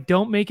just like,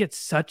 don't make it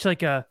such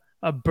like a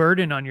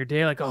burden on your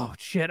day. Like, oh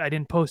shit, I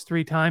didn't post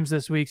 3 times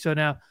this week. So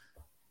now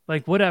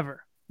like,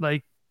 whatever,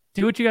 like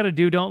do what you got to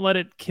do. Don't let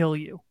it kill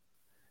you.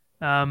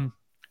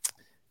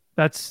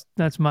 That's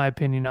my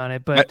opinion on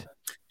it. But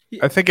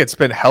I think it's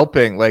been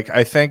helping. Like,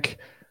 I think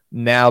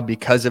now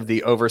because of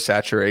the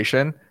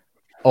oversaturation,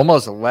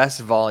 almost less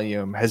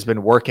volume has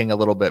been working a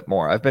little bit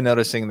more. I've been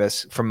noticing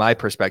this from my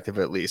perspective,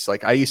 at least.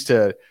 Like I used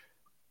to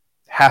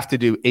have to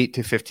do 8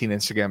 to 15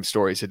 Instagram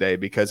stories a day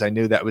because I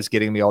knew that was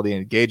getting me all the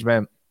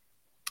engagement,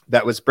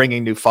 that was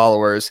bringing new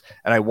followers,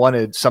 and I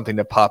wanted something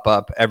to pop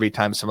up every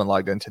time someone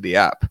logged into the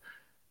app.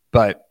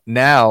 But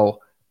now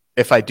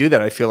if I do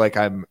that, I feel like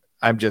I'm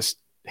just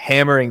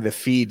hammering the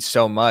feed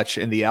so much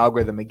in the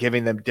algorithm and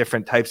giving them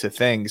different types of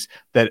things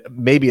that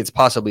maybe it's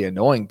possibly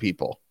annoying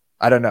people.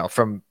 I don't know.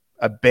 From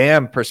a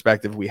BAM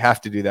perspective, we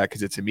have to do that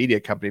because it's a media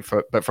company.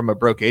 But from a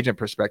broke agent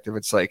perspective,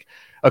 it's like,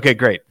 okay,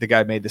 great. The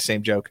guy made the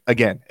same joke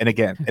again and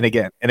again and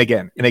again and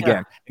again and again.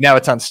 And now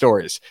it's on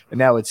stories and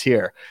now it's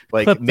here.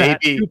 Like clip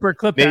maybe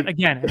that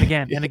again and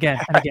again and again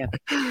and again.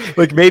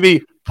 Like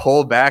maybe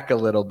pull back a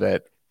little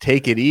bit,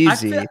 take it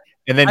easy,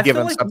 and then give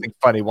them something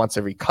funny once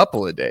every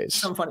couple of days.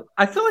 Something funny.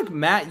 I feel like,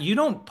 Matt, you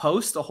don't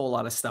post a whole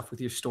lot of stuff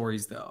with your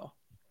stories though.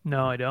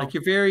 No, I don't. Like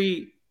you're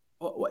very.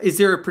 Is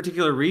there a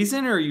particular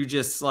reason, or are you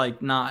just like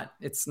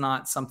it's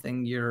not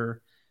something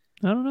you're?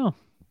 I don't know.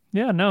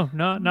 Yeah, no,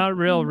 not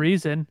real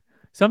reason.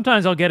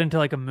 sometimes I'll get into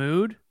like a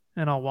mood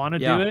and I'll want to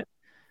do it,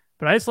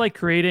 but I just like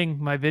creating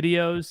my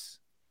videos.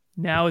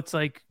 Now it's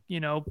like,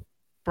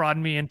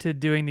 broadened me into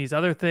doing these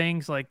other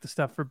things like the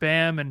stuff for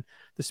BAM and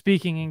the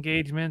speaking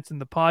engagements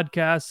and the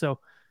podcast. So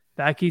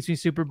that keeps me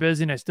super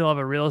busy, and I still have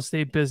a real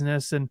estate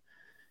business. And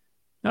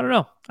I don't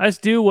know, I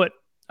just do what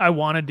I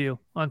want to do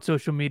on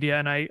social media,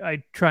 and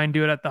I try and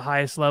do it at the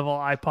highest level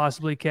I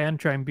possibly can,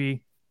 try and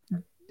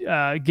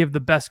give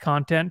the best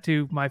content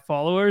to my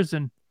followers.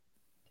 And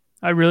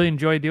I really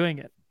enjoy doing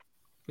it.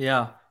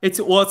 Yeah. It's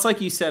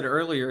like you said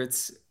earlier,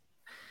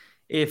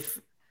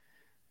 if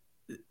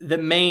the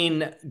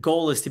main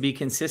goal is to be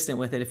consistent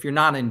with it. If you're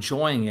not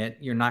enjoying it,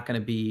 you're not going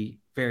to be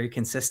very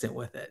consistent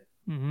with it.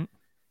 Mm-hmm.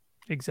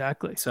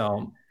 Exactly.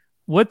 So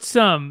what's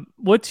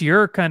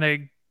your kind of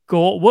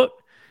goal?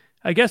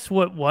 I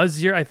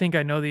think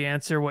I know the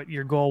answer, what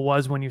your goal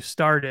was when you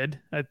started.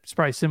 It's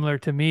probably similar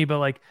to me, but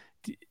like,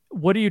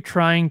 what are you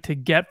trying to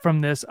get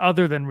from this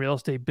other than real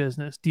estate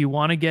business? Do you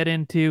want to get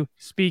into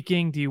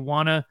speaking? Do you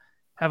want to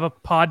have a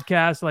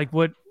podcast? Like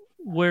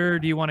where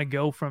do you want to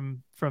go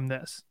from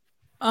this?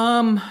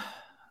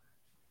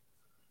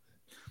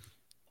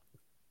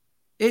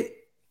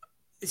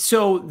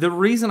 So the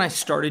reason I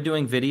started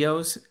doing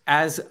videos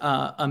as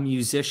a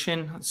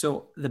musician,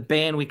 so the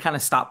band, we kind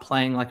of stopped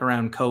playing like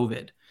around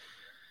COVID.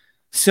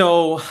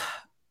 So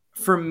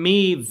for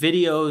me,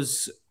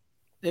 videos,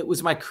 it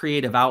was my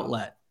creative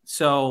outlet.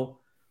 So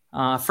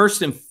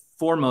first and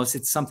foremost,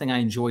 it's something I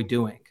enjoy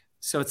doing.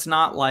 So it's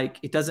not like,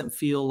 it doesn't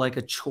feel like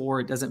a chore.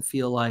 It doesn't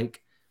feel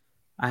like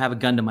I have a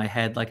gun to my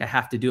head, like I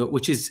have to do it,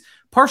 which is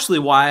partially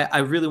why I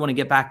really want to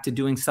get back to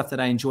doing stuff that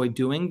I enjoy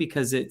doing,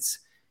 because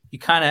you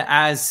kind of,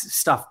 as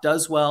stuff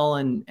does well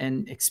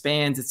and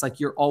expands, it's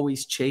like you're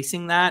always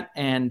chasing that.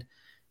 And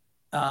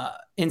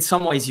in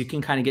some ways you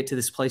can kind of get to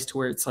this place to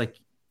where it's like,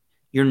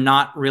 you're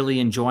not really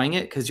enjoying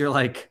it because you're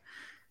like,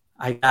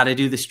 I got to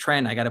do this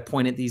trend. I got to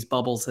point at these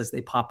bubbles as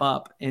they pop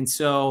up. And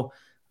so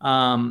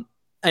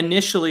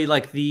initially,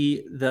 like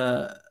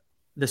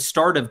the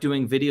start of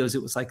doing videos,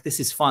 it was like, this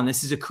is fun.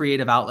 This is a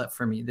creative outlet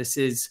for me.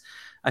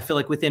 I feel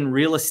like within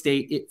real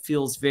estate, it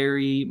feels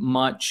very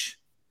much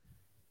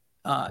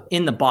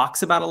in the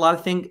box about a lot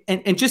of things.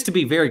 And just to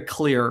be very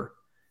clear,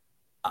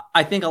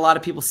 I think a lot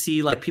of people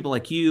see like people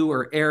like you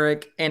or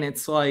Eric, and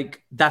it's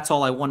like, that's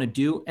all I want to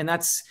do. And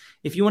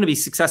if you want to be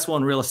successful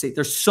in real estate,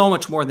 there's so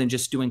much more than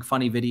just doing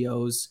funny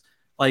videos.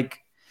 Like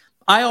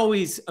I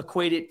always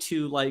equate it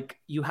to like,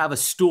 you have a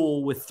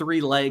stool with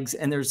 3 legs,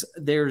 and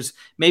there's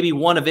maybe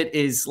one of it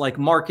is like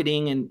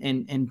marketing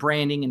and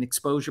branding and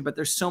exposure, but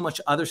there's so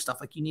much other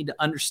stuff. Like you need to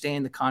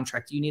understand the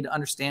contract. You need to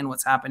understand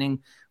what's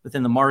happening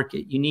within the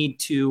market. You need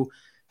to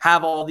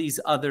have all these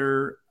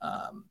other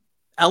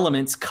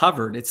elements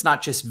covered. It's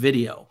not just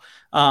video.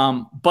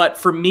 But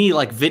for me,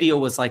 like video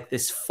was like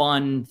this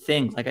fun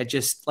thing. Like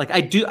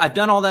I've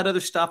done all that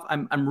other stuff.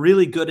 I'm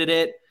really good at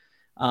it.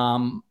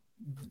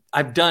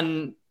 I've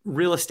done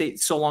real estate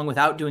so long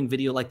without doing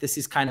video. Like this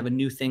is kind of a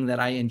new thing that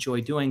I enjoy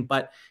doing.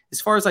 But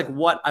as far as like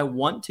what I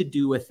want to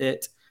do with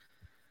it,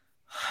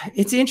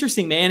 it's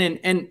interesting, man.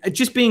 And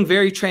just being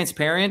very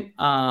transparent.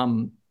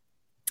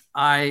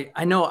 I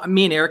know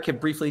me and Eric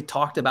have briefly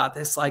talked about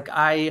this. Like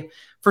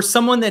for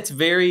someone that's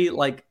very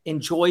like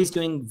enjoys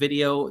doing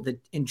video, that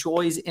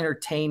enjoys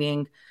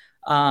entertaining,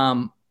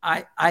 I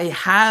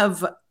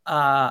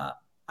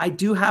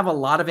do have a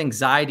lot of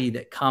anxiety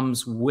that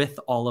comes with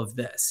all of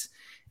this.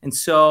 And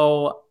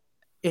so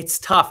it's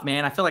tough,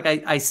 man. I feel like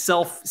I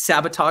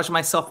self-sabotage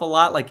myself a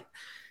lot. Like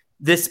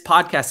this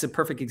podcast is a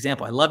perfect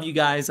example. I love you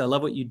guys. I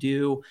love what you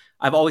do.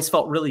 I've always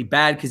felt really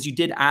bad because you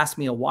did ask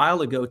me a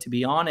while ago to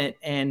be on it.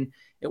 And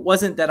it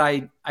wasn't that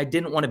I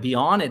didn't want to be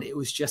on it. It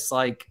was just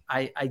like,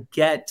 I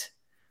get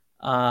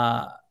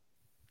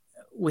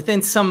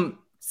within some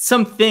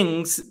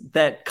things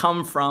that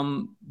come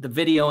from the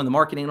video and the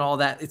marketing and all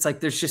that. It's like,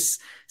 there's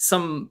just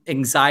some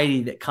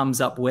anxiety that comes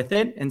up with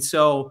it. And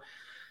so,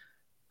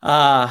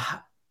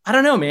 I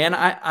don't know, man.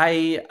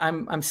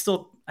 I'm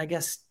still, I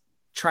guess,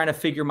 trying to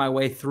figure my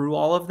way through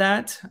all of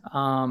that.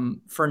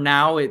 For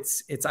now,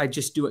 it's I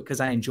just do it because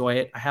I enjoy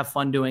it. I have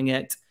fun doing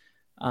it.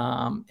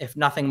 If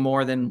nothing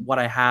more than what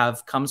I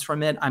have comes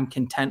from it, I'm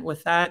content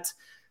with that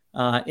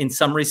in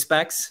some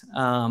respects.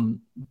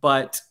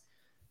 But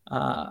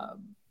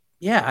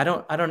yeah, I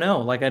don't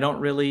know. Like,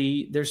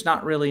 there's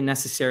not really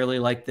necessarily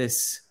like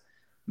this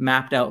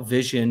mapped out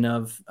vision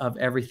of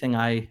everything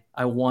I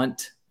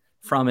want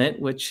from it,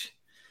 which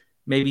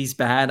maybe is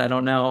bad. I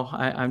don't know.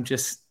 I'm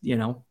just,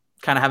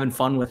 kind of having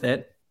fun with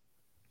it.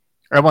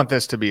 I want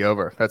this to be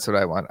over. That's what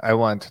I want. I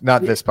want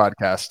not this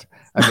podcast.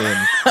 I mean,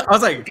 I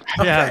was like,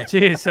 okay. Yeah,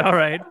 geez. All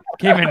right.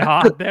 Came in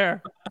hot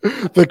there.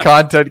 The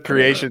content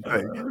creation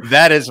thing.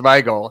 That is my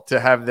goal, to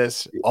have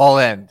this all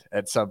end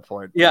at some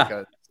point. Yeah.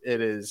 Because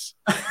it is.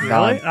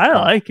 Really? I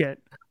like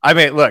it. I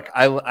mean, look,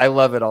 I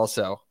love it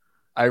also.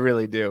 I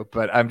really do.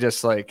 But I'm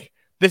just like,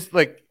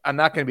 I'm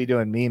not going to be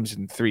doing memes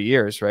in 3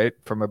 years, right?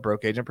 From a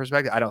broke agent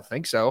perspective. I don't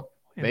think so.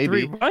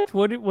 Maybe. What?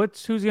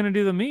 Who's going to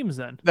do the memes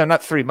then? No,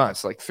 not 3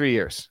 months, like 3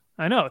 years.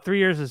 I know 3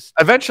 years is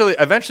eventually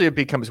it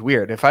becomes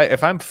weird.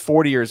 If I'm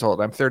 40 years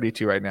old, I'm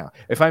 32 right now.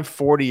 If I'm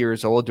 40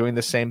 years old doing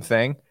the same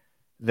thing,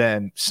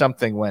 then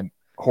something went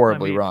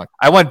horribly wrong.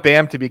 I want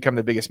BAM to become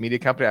the biggest media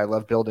company. I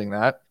love building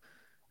that.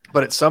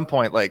 But at some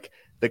point, like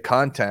the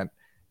content,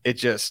 it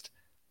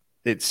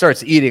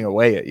starts eating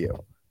away at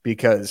you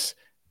because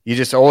you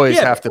just always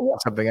have to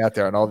put something out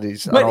there on all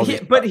these.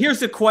 But here's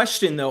the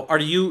question though: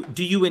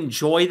 do you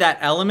enjoy that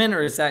element,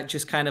 or is that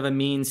just kind of a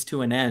means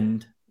to an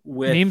end?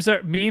 Memes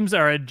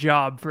are a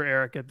job for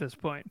Eric at this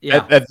point.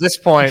 Yeah. At this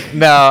point,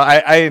 no,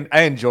 I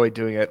enjoy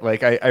doing it.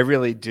 Like I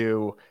really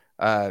do.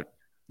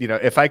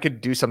 If I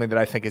could do something that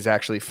I think is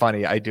actually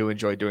funny, I do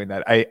enjoy doing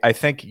that. I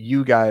think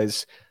you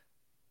guys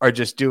are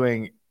just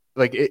doing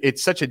like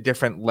it's such a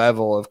different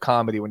level of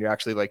comedy when you're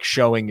actually like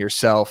showing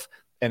yourself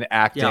and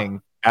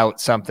acting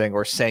out something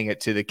or saying it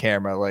to the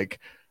camera. Like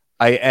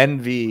I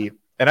envy,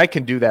 and I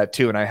can do that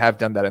too, and I have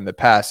done that in the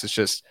past. It's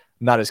just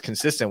not as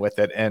consistent with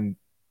it, and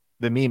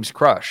the memes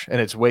crush, and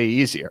it's way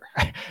easier,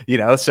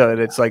 So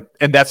it's like,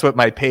 and that's what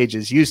my page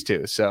is used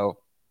to. So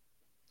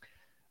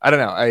I don't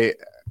know.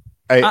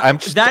 I'm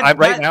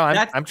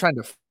trying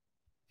to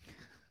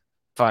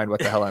find what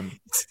the hell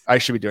I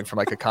should be doing from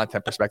like a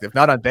content perspective,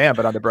 not on BAM,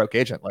 but on the Broke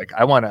Agent. Like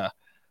I want to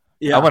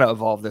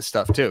evolve this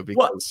stuff too,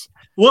 because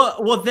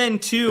well, then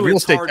too, real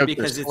it's estate hard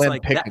because it's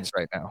like pickings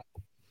right now.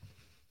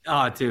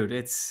 Oh, dude,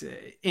 it's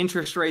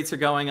interest rates are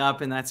going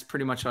up, and that's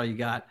pretty much all you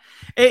got.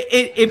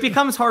 It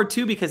becomes hard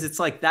too because it's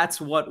like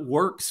that's what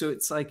works. So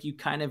it's like you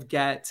kind of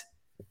get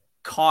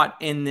caught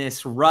in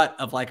this rut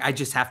of like I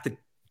just have to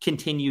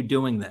continue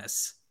doing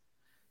this.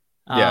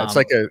 Yeah,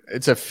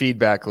 it's a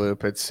feedback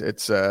loop. It's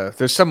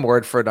there's some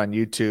word for it on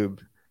YouTube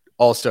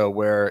also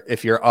where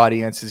if your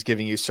audience is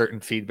giving you certain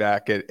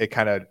feedback, it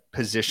kind of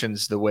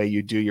positions the way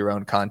you do your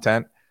own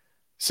content.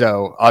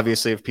 So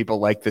obviously if people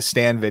like the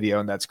Stan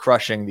video and that's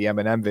crushing the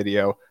Eminem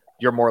video,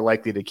 you're more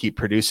likely to keep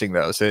producing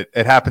those. It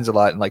happens a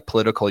lot in like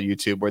political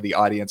YouTube where the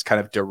audience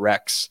kind of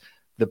directs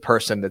the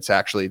person that's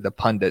actually the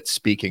pundit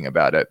speaking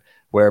about it,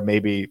 where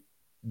maybe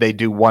they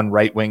do one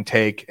right-wing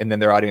take and then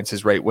their audience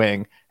is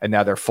right-wing and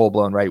now they're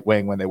full-blown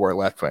right-wing when they were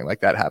left-wing. Like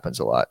that happens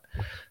a lot.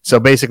 So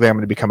basically I'm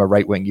going to become a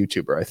right-wing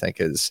YouTuber, I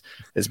think is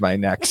my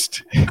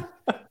next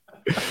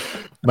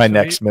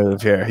next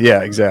move here.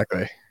 Yeah,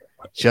 exactly.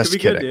 Just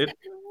kidding. Good, dude.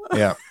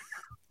 Yeah.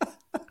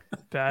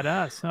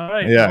 Badass. All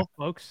right. Yeah. Well,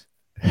 folks,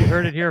 you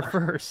heard it here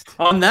first.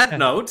 On that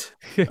note.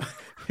 Yeah,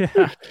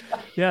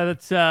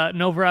 that's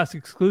Novarask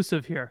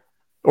exclusive here.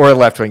 Or a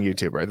left-wing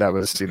YouTuber. That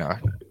was,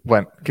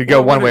 could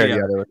go one way or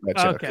the other with that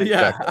joke. Okay.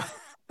 Yeah.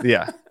 Exactly.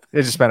 Yeah.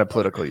 It's just been a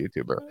political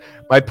YouTuber.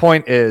 My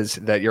point is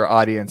that your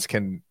audience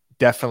can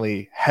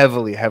definitely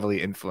heavily,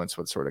 heavily influence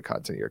what sort of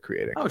content you're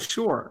creating. Oh,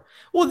 sure.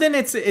 Well, then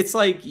it's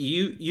like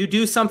you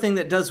do something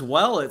that does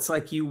well. It's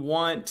like you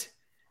want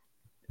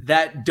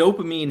that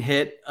dopamine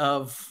hit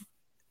of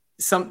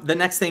the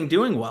next thing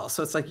doing well.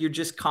 So it's like you're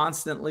just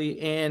constantly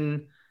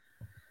in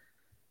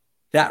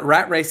that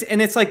rat race.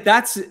 And it's like,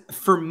 that's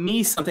for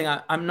me, something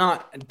I'm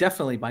not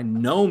definitely by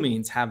no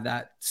means have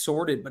that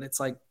sorted, but it's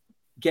like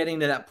getting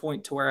to that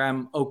point to where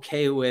I'm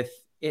okay with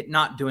it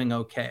not doing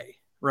okay.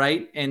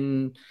 Right.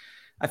 And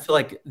I feel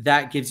like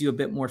that gives you a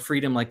bit more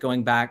freedom, like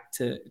going back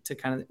to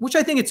kind of, which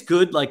I think it's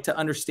good, like to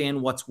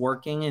understand what's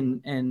working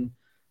and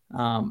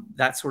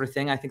that sort of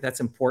thing. I think that's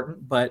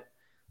important, but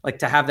like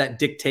to have that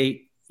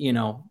dictate,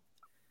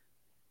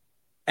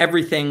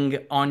 everything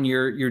on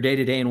your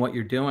day-to-day and what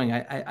you're doing.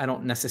 I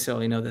don't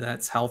necessarily know that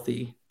that's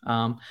healthy.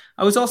 I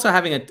was also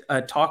having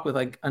a talk with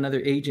like another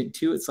agent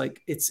too. It's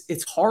like,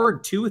 it's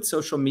hard too with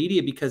social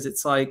media because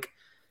it's like,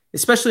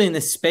 especially in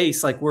this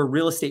space, like we're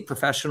real estate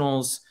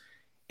professionals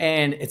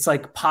and it's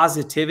like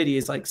positivity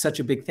is like such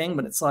a big thing,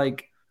 but it's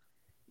like,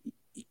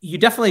 you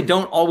definitely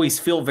don't always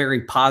feel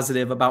very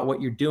positive about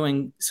what you're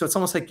doing. So it's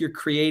almost like you're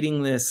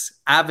creating this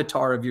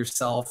avatar of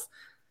yourself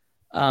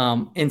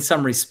in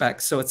some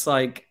respects. So it's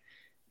like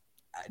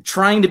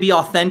trying to be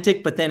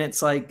authentic, but then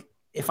it's like,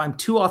 if I'm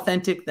too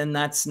authentic, then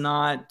that's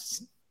not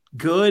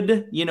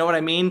good. You know what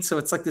I mean? So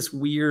it's like this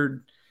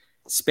weird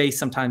space.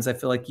 Sometimes I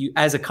feel like you,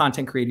 as a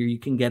content creator, you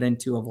can get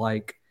into of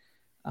like,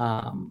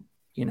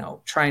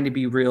 trying to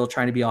be real,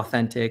 trying to be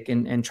authentic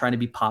and trying to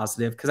be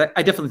positive. Cause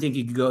I definitely think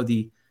you could go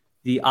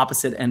the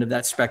opposite end of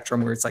that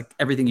spectrum where it's like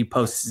everything you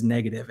post is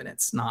negative and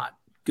it's not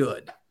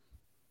good,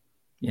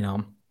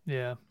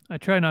 Yeah. I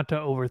try not to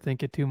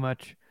overthink it too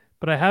much,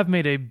 but I have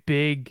made a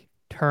big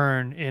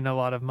turn in a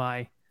lot of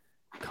my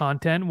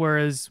content.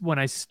 Whereas when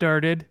I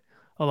started,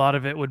 a lot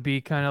of it would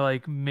be kind of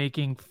like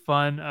making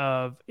fun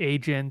of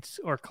agents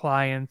or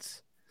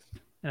clients.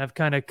 And I've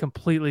kind of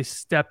completely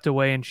stepped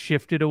away and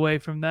shifted away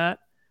from that.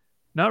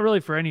 Not really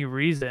for any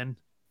reason.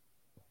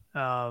 It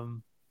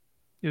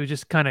was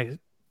just kind of,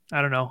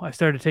 I don't know. I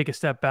started to take a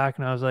step back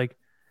and I was like,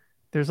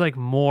 there's like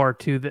more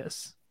to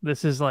this.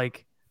 This is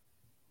like,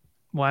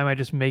 why am I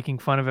just making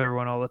fun of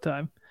everyone all the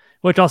time?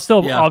 Which I'll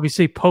still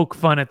obviously poke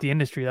fun at the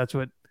industry. That's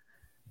what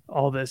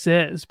all this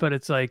is. But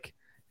it's like,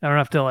 I don't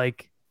have to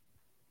like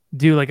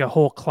do like a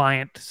whole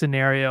client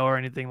scenario or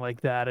anything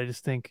like that. I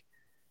just think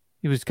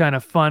It was kind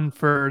of fun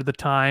for the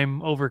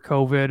time over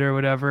COVID or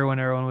whatever when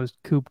everyone was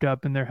cooped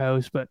up in their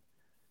house, but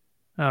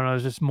I don't know,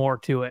 there's just more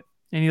to it.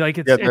 And you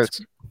like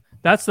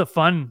that's the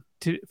fun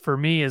for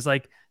me is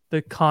like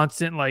the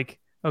constant like,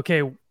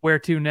 okay, where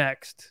to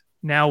next?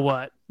 Now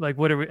what? Like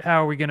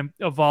how are we going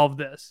to evolve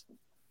this?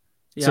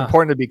 It's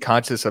important to be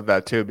conscious of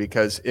that too,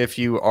 because if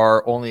you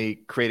are only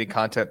creating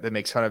content that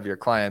makes fun of your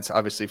clients,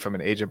 obviously from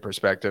an agent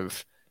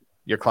perspective,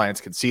 your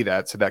clients can see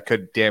that. So that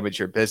could damage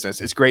your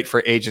business. It's great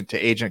for agent to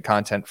agent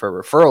content for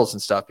referrals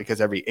and stuff because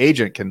every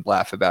agent can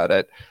laugh about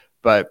it.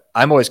 But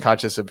I'm always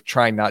conscious of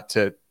trying not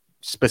to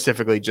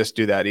specifically just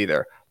do that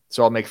either.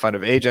 So I'll make fun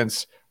of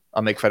agents,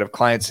 I'll make fun of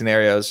client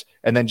scenarios,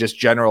 and then just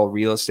general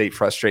real estate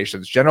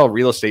frustrations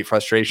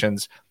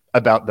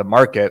about the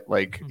market,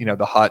 like,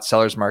 the hot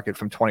sellers market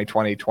from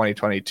 2020,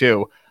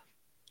 2022,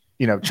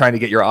 trying to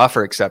get your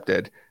offer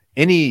accepted.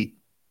 Any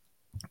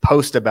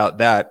post about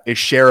that is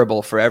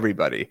shareable for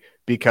everybody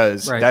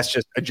because that's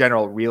just a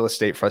general real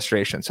estate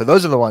frustration. So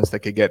those are the ones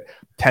that could get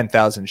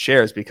 10,000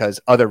 shares because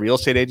other real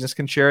estate agents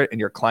can share it and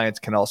your clients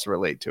can also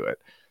relate to it.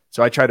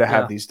 So I try to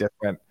have these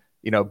different,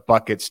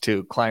 buckets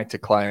to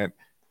client,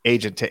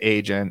 agent to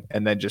agent,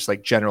 and then just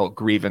like general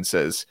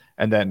grievances,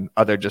 and then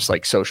other just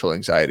like social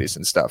anxieties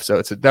and stuff. So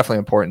it's definitely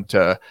important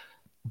to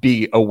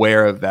be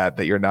aware of that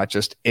you're not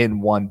just in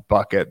one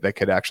bucket that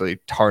could actually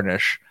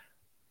tarnish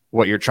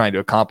what you're trying to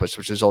accomplish,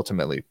 which is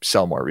ultimately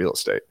sell more real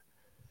estate.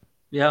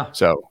 Yeah.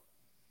 So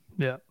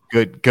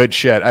good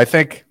shit. I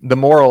think the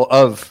moral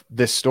of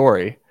this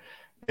story,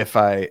 if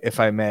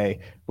I may,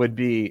 would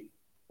be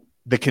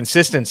the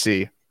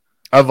consistency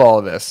of all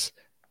of this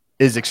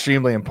is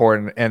extremely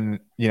important. And,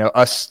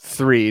 us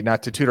three,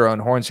 not to toot our own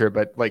horns here,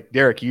 but like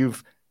Derrick,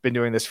 you've been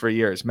doing this for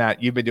years.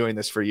 Matt, you've been doing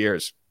this for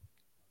years.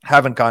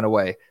 Haven't gone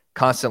away,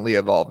 constantly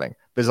evolving.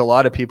 There's a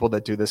lot of people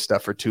that do this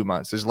stuff for 2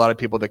 months. There's a lot of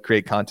people that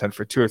create content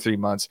for 2 or 3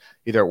 months.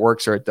 Either it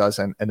works or it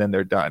doesn't, and then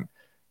they're done.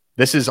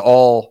 This is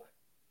all,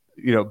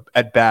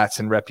 at bats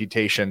and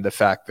reputation. The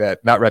fact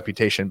that not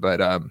reputation,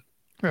 but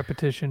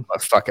repetition. Oh,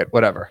 fuck it,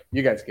 whatever.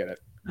 You guys get it.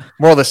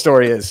 Moral of the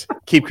story is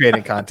keep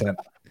creating content.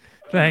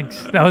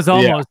 Thanks. That was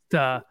almost.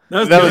 That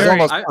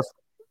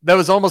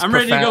was almost. I'm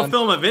profound. ready to go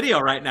film a video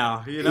right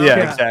now.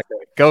 Yeah, exactly.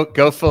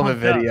 Go film a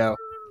video.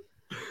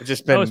 It's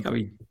just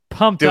been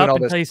pumped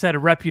up until you said a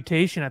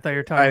reputation. I thought you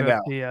were talking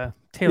about the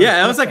Taylor.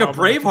 Yeah, it was like a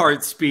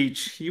Braveheart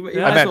speech. You might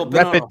as well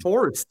been on a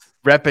horse.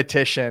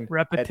 Repetition.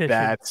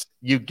 That's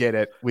you get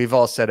it. We've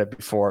all said it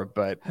before,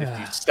 but if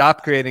you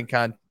stop creating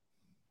content,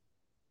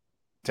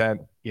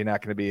 you're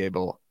not going to be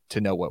able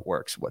to know what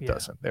works, what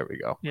doesn't. There we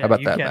go. Yeah, how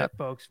about that, get Matt? it,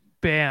 folks?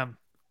 Bam.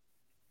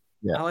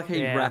 Yeah, I like how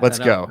you wrap Let's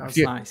that go. up. That was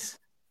nice.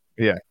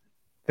 Yeah.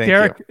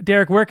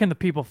 Derrick, where can the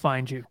people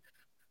find you?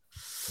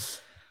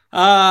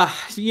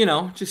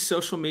 Just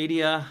social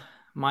media,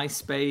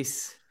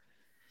 MySpace.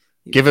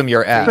 Give them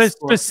your app.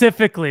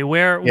 Specifically,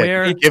 where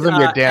give them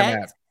your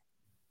damn app.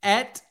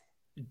 At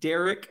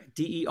Derrick,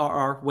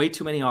 DERR, way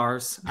too many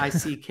R's,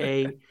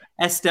 ICK,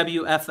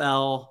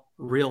 SWFL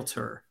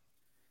Realtor.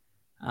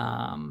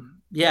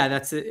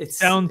 That's it. It's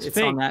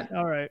fake. On that.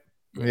 All right.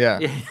 Yeah.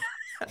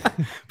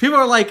 People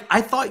are like, I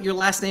thought your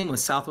last name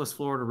was Southwest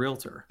Florida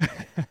Realtor.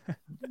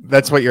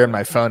 That's what you're in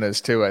my phone is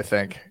too, I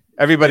think.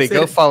 Everybody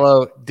go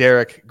follow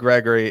Derrick,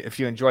 Gregory. If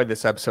you enjoyed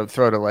this episode,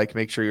 throw it a like.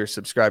 Make sure you're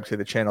subscribed to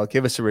the channel.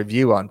 Give us a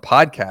review on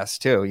podcasts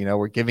too.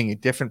 We're giving you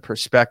different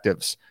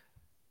perspectives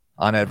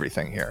on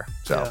everything here.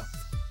 So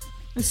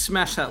just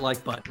smash that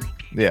like button.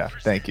 Yeah.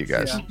 Thank you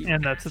guys. Yeah.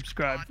 And that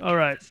subscribe. All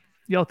right.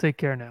 Y'all take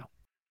care now.